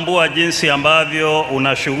 Tunatambua jinsi ambavyo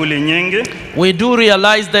una shughuli nyingi. We do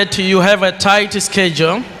realize that you have a tight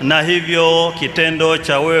schedule. Na hivyo kitendo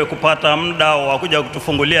cha wewe kupata muda wa kuja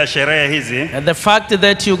kutufungulia sherehe hizi. And the fact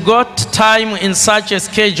that you got time in such a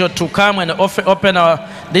schedule to come and open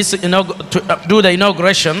do the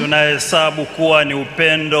inauguration. Tunahesabu kuwa ni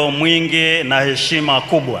upendo mwingi na heshima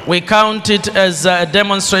kubwa. We count it as a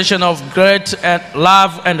demonstration of great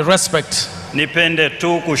love and respect. Nipende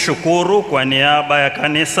tu kushukuru kwa niaba ya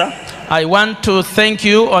kanisa. I want to thank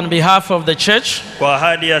you on behalf of the church. Kwa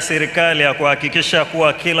ahadi ya serikali ya kuhakikisha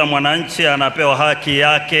kuwa kila mwananchi anapewa haki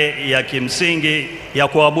yake ya kimsingi ya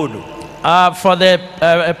kuabudu. For the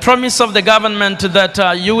promise of the government that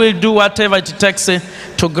you will do whatever it takes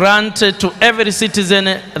to grant to every citizen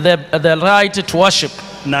the right to worship.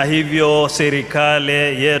 Na hivyo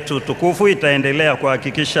serikali yetu tukufu itaendelea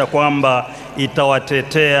kuhakikisha kwamba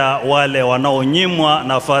itawatetea wale wanaonyimwa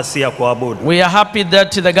nafasi ya kuabudu. We are happy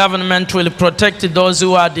that the government will protect those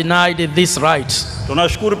who are denied this right.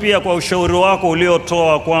 Tunashukuru pia kwa ushauri wako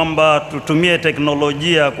uliotoa kwamba tutumie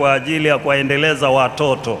teknolojia kwa ajili ya kuendeleza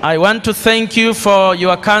watoto. I want to thank you for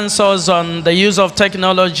your counsels on the use of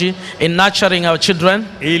technology in nurturing our children.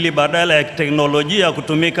 Ili badala ya teknolojia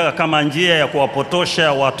kutumika kama njia ya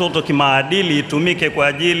kuwapotosha watoto kimaadili, itumike kwa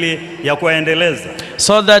ajili ya kuendeleza.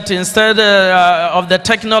 So that instead of the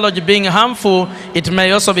technology being harmful, it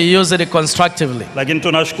may also be used constructively. Lakini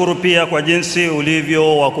tunashukuru pia kwa jinsi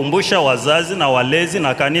ulivyowakumbusha wazazi na walezi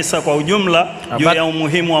na kanisa kwa ujumla juu ya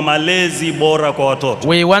umuhimu wa malezi bora kwa watoto.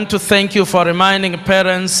 We want to thank you for reminding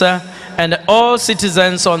parents and all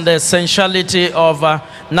citizens on the essentiality of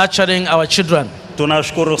nurturing our children.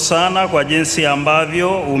 Tunashukuru sana kwa jinsi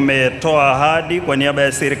ambavyo umetoa ahadi kwa niaba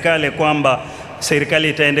ya serikali kwamba serikali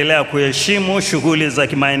itaendelea kuheshimu shughuli za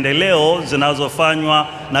kimaendeleo zinazofanywa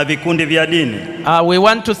na vikundi vya dini. We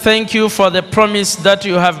want to thank you for the promise that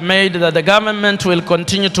you have made that the government will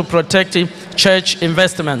continue to protect church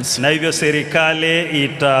investments. Na hivyo serikali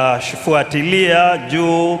itafuatilia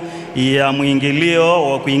juu ya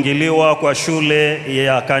mwingilio wa kuingiliwa kwa shule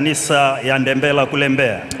ya kanisa ya Ndembela kule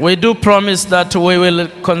Mbeya. We do promise that we will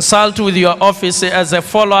consult with your office as a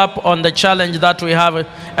follow-up on the challenge that we have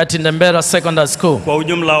at Ndembela Secondary School. Kwa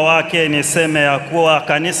ujumla wake niseme ya kuwa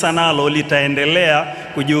kanisa nalo litaendelea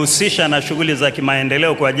kujihusisha na shughuli za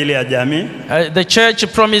kimaendeleo kwa ajili ya jamii. The church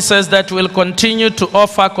promises that we'll continue to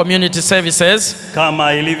offer community services,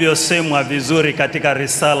 kama ilivyosemwa vizuri katika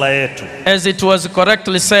risala yetu, as it was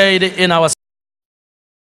correctly said in our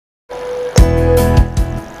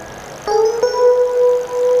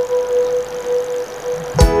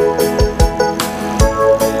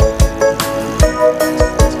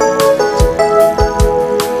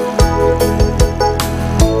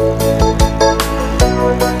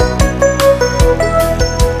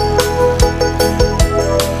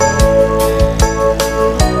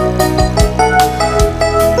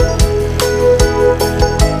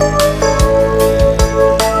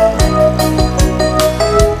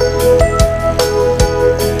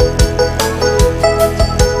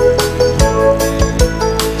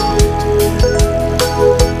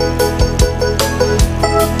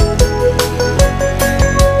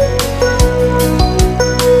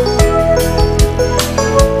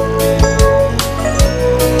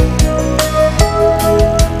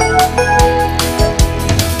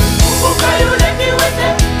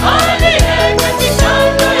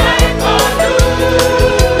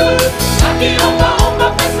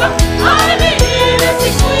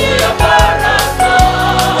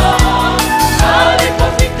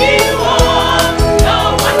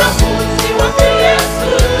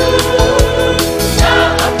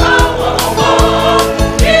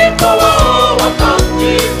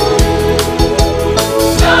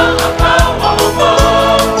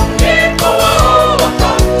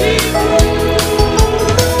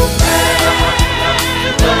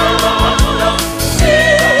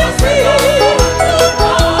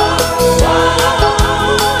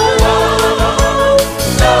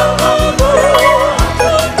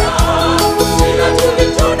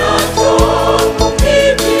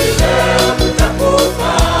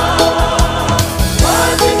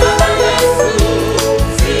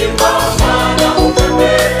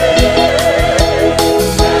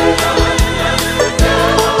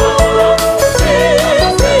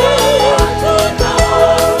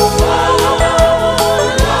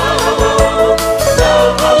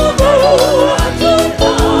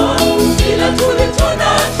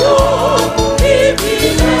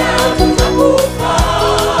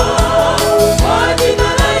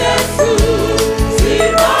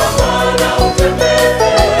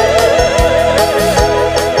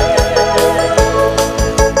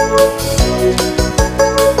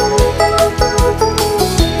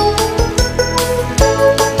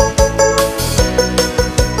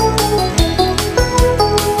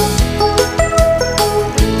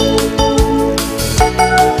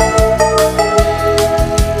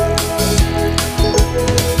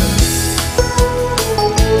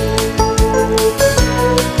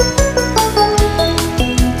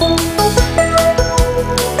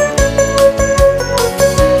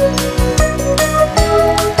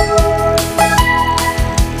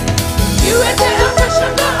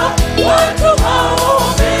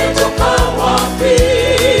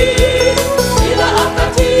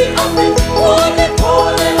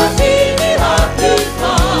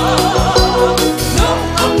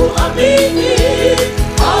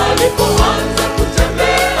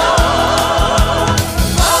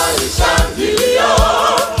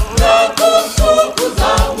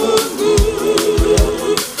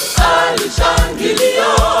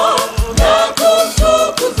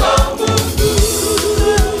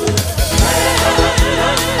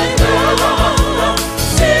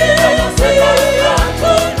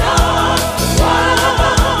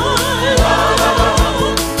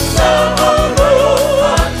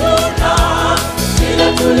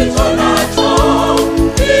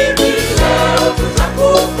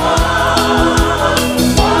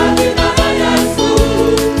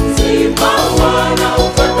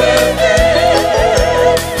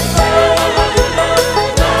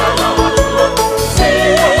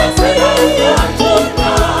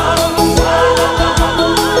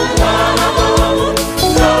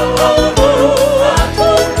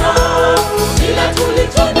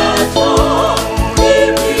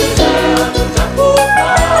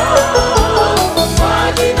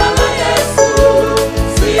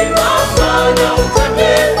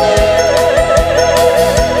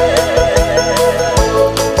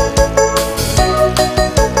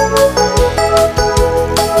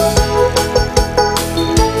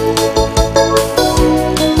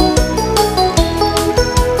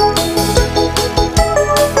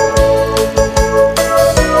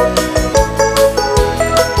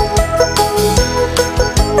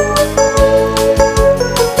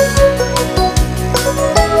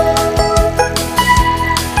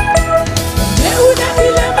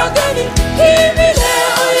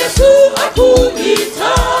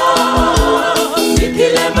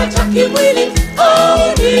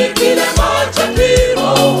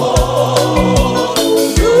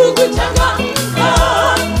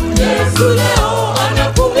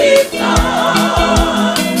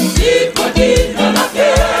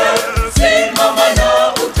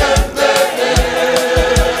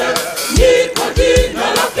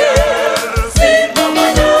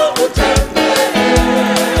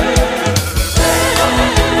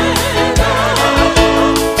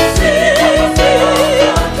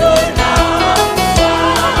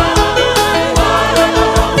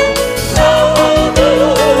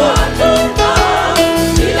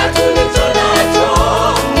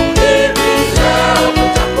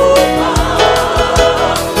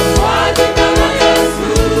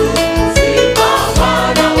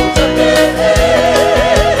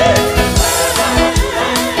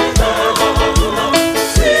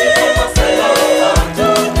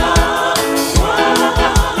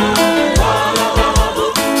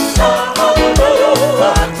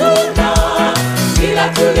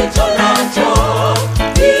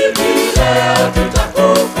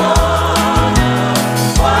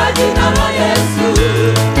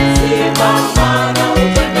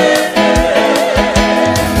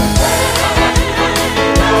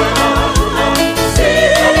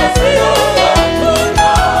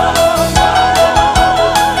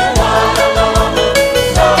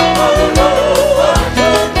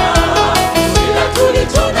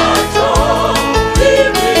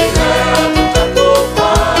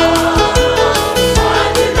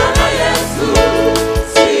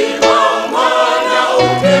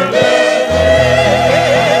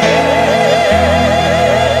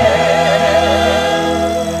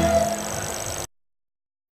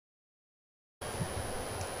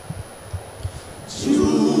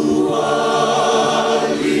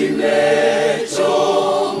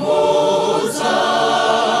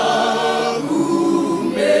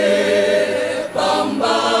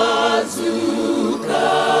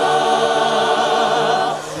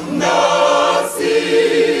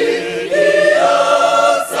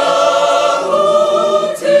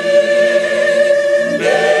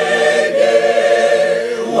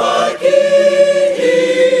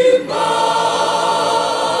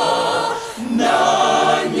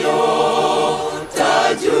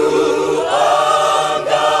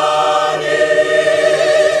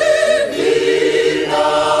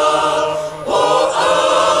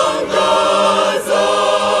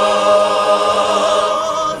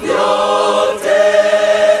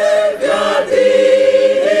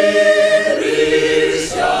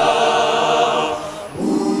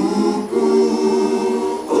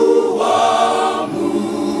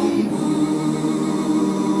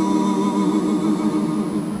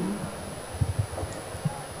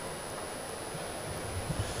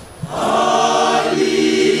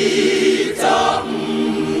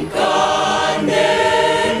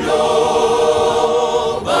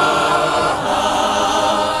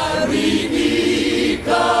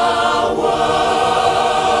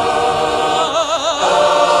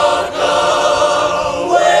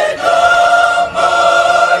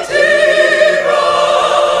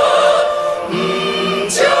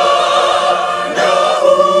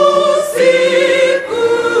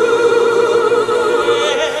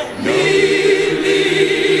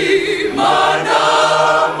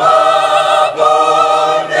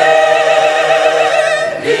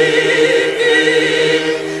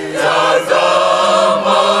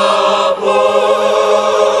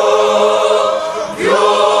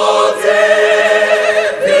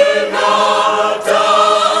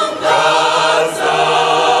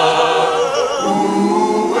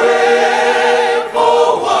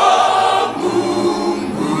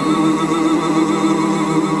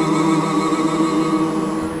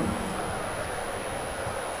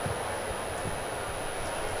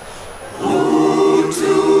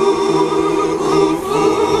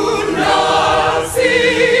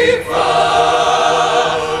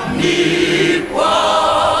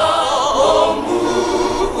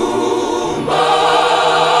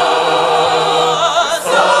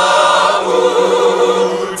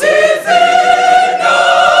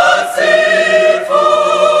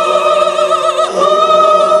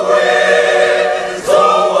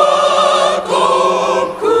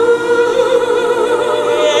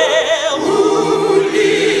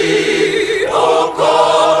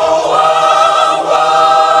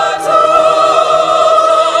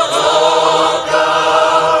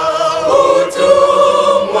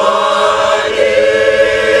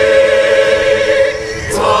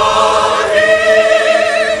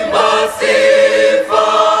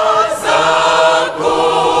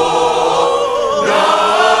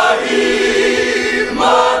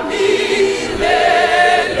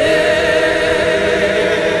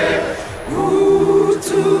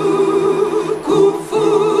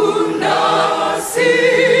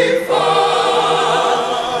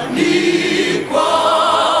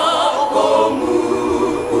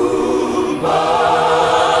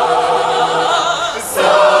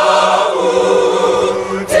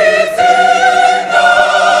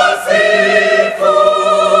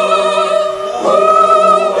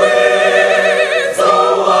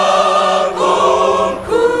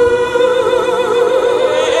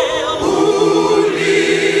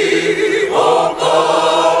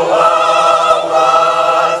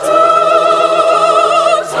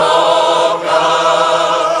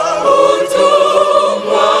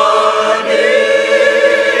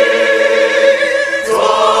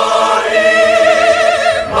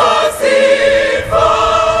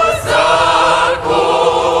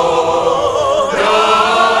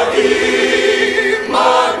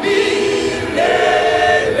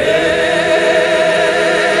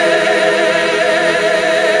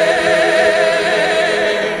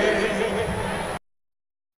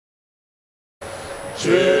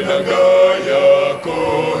Je, nanga yako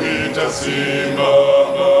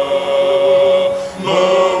itasimama,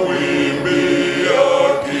 mawimbi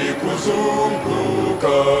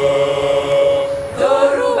yakikuzunguka.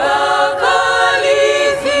 Dhoruba kali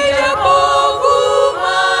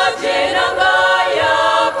zijapovuma, je, nanga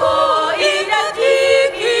yako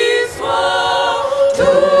inatikiswa.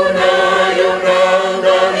 Tunayo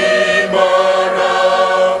nanga imara,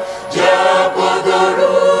 japo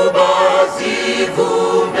dhoruba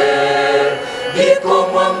zivume, iko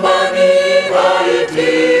mwambani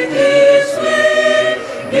haitikiswi.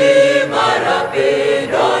 Ni imara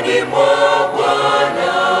pendoni mwa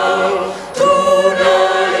Bwana.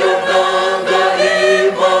 Tunayo nanga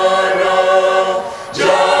imara,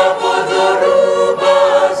 japo dhoruba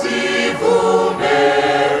zivume,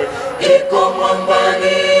 iko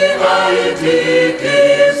mwambani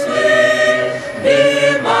haitikiswi. Ni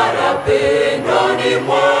imara pendoni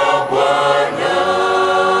mwa Bwana.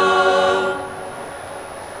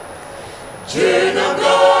 Je,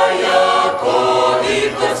 nanga yako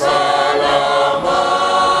iko salama,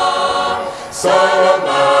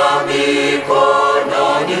 salama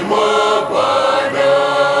mikononi mwa Bwana.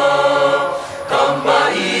 Kamba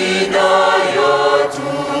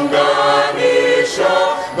inayotuunganisha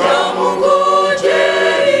na Mungu, je,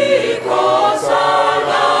 iko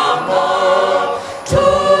salama.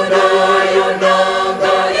 Tunayo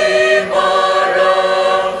nanga imara,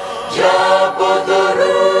 japo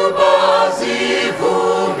dhoruba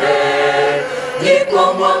zivume, iko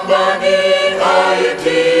mwambani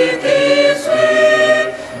haitikiswi.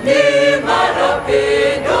 Ni imara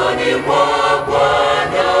pendoni mwa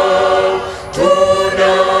Bwana.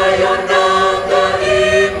 Tunayo nanga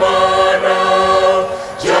imara,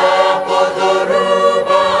 japo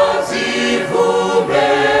dhoruba zivume,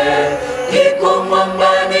 iko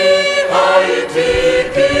mwambani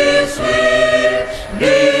haitikiswi.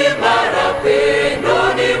 Ni imara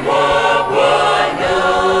pendoni mwa Bwana.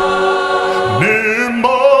 Ni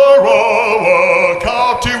imara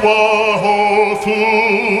wakati wa hofu,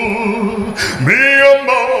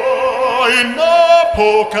 miamba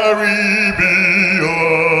inapokaribia,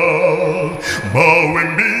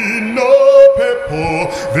 mawimbi na pepo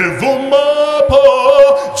vivumapo,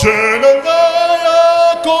 je, nanga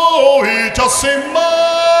yako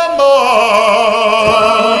itasimama.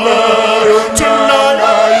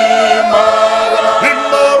 Tunayo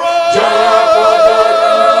imara, japo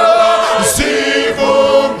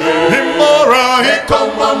zivume, imara iko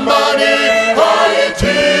mwambani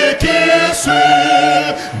haitikiswi.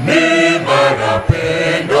 Ni imara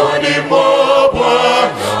pendoni mwa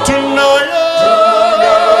Bwana. Tunayo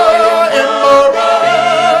imara,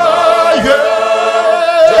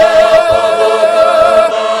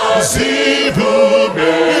 zivume,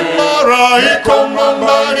 imara iko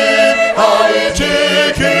mwambani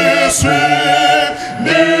haitikiswi.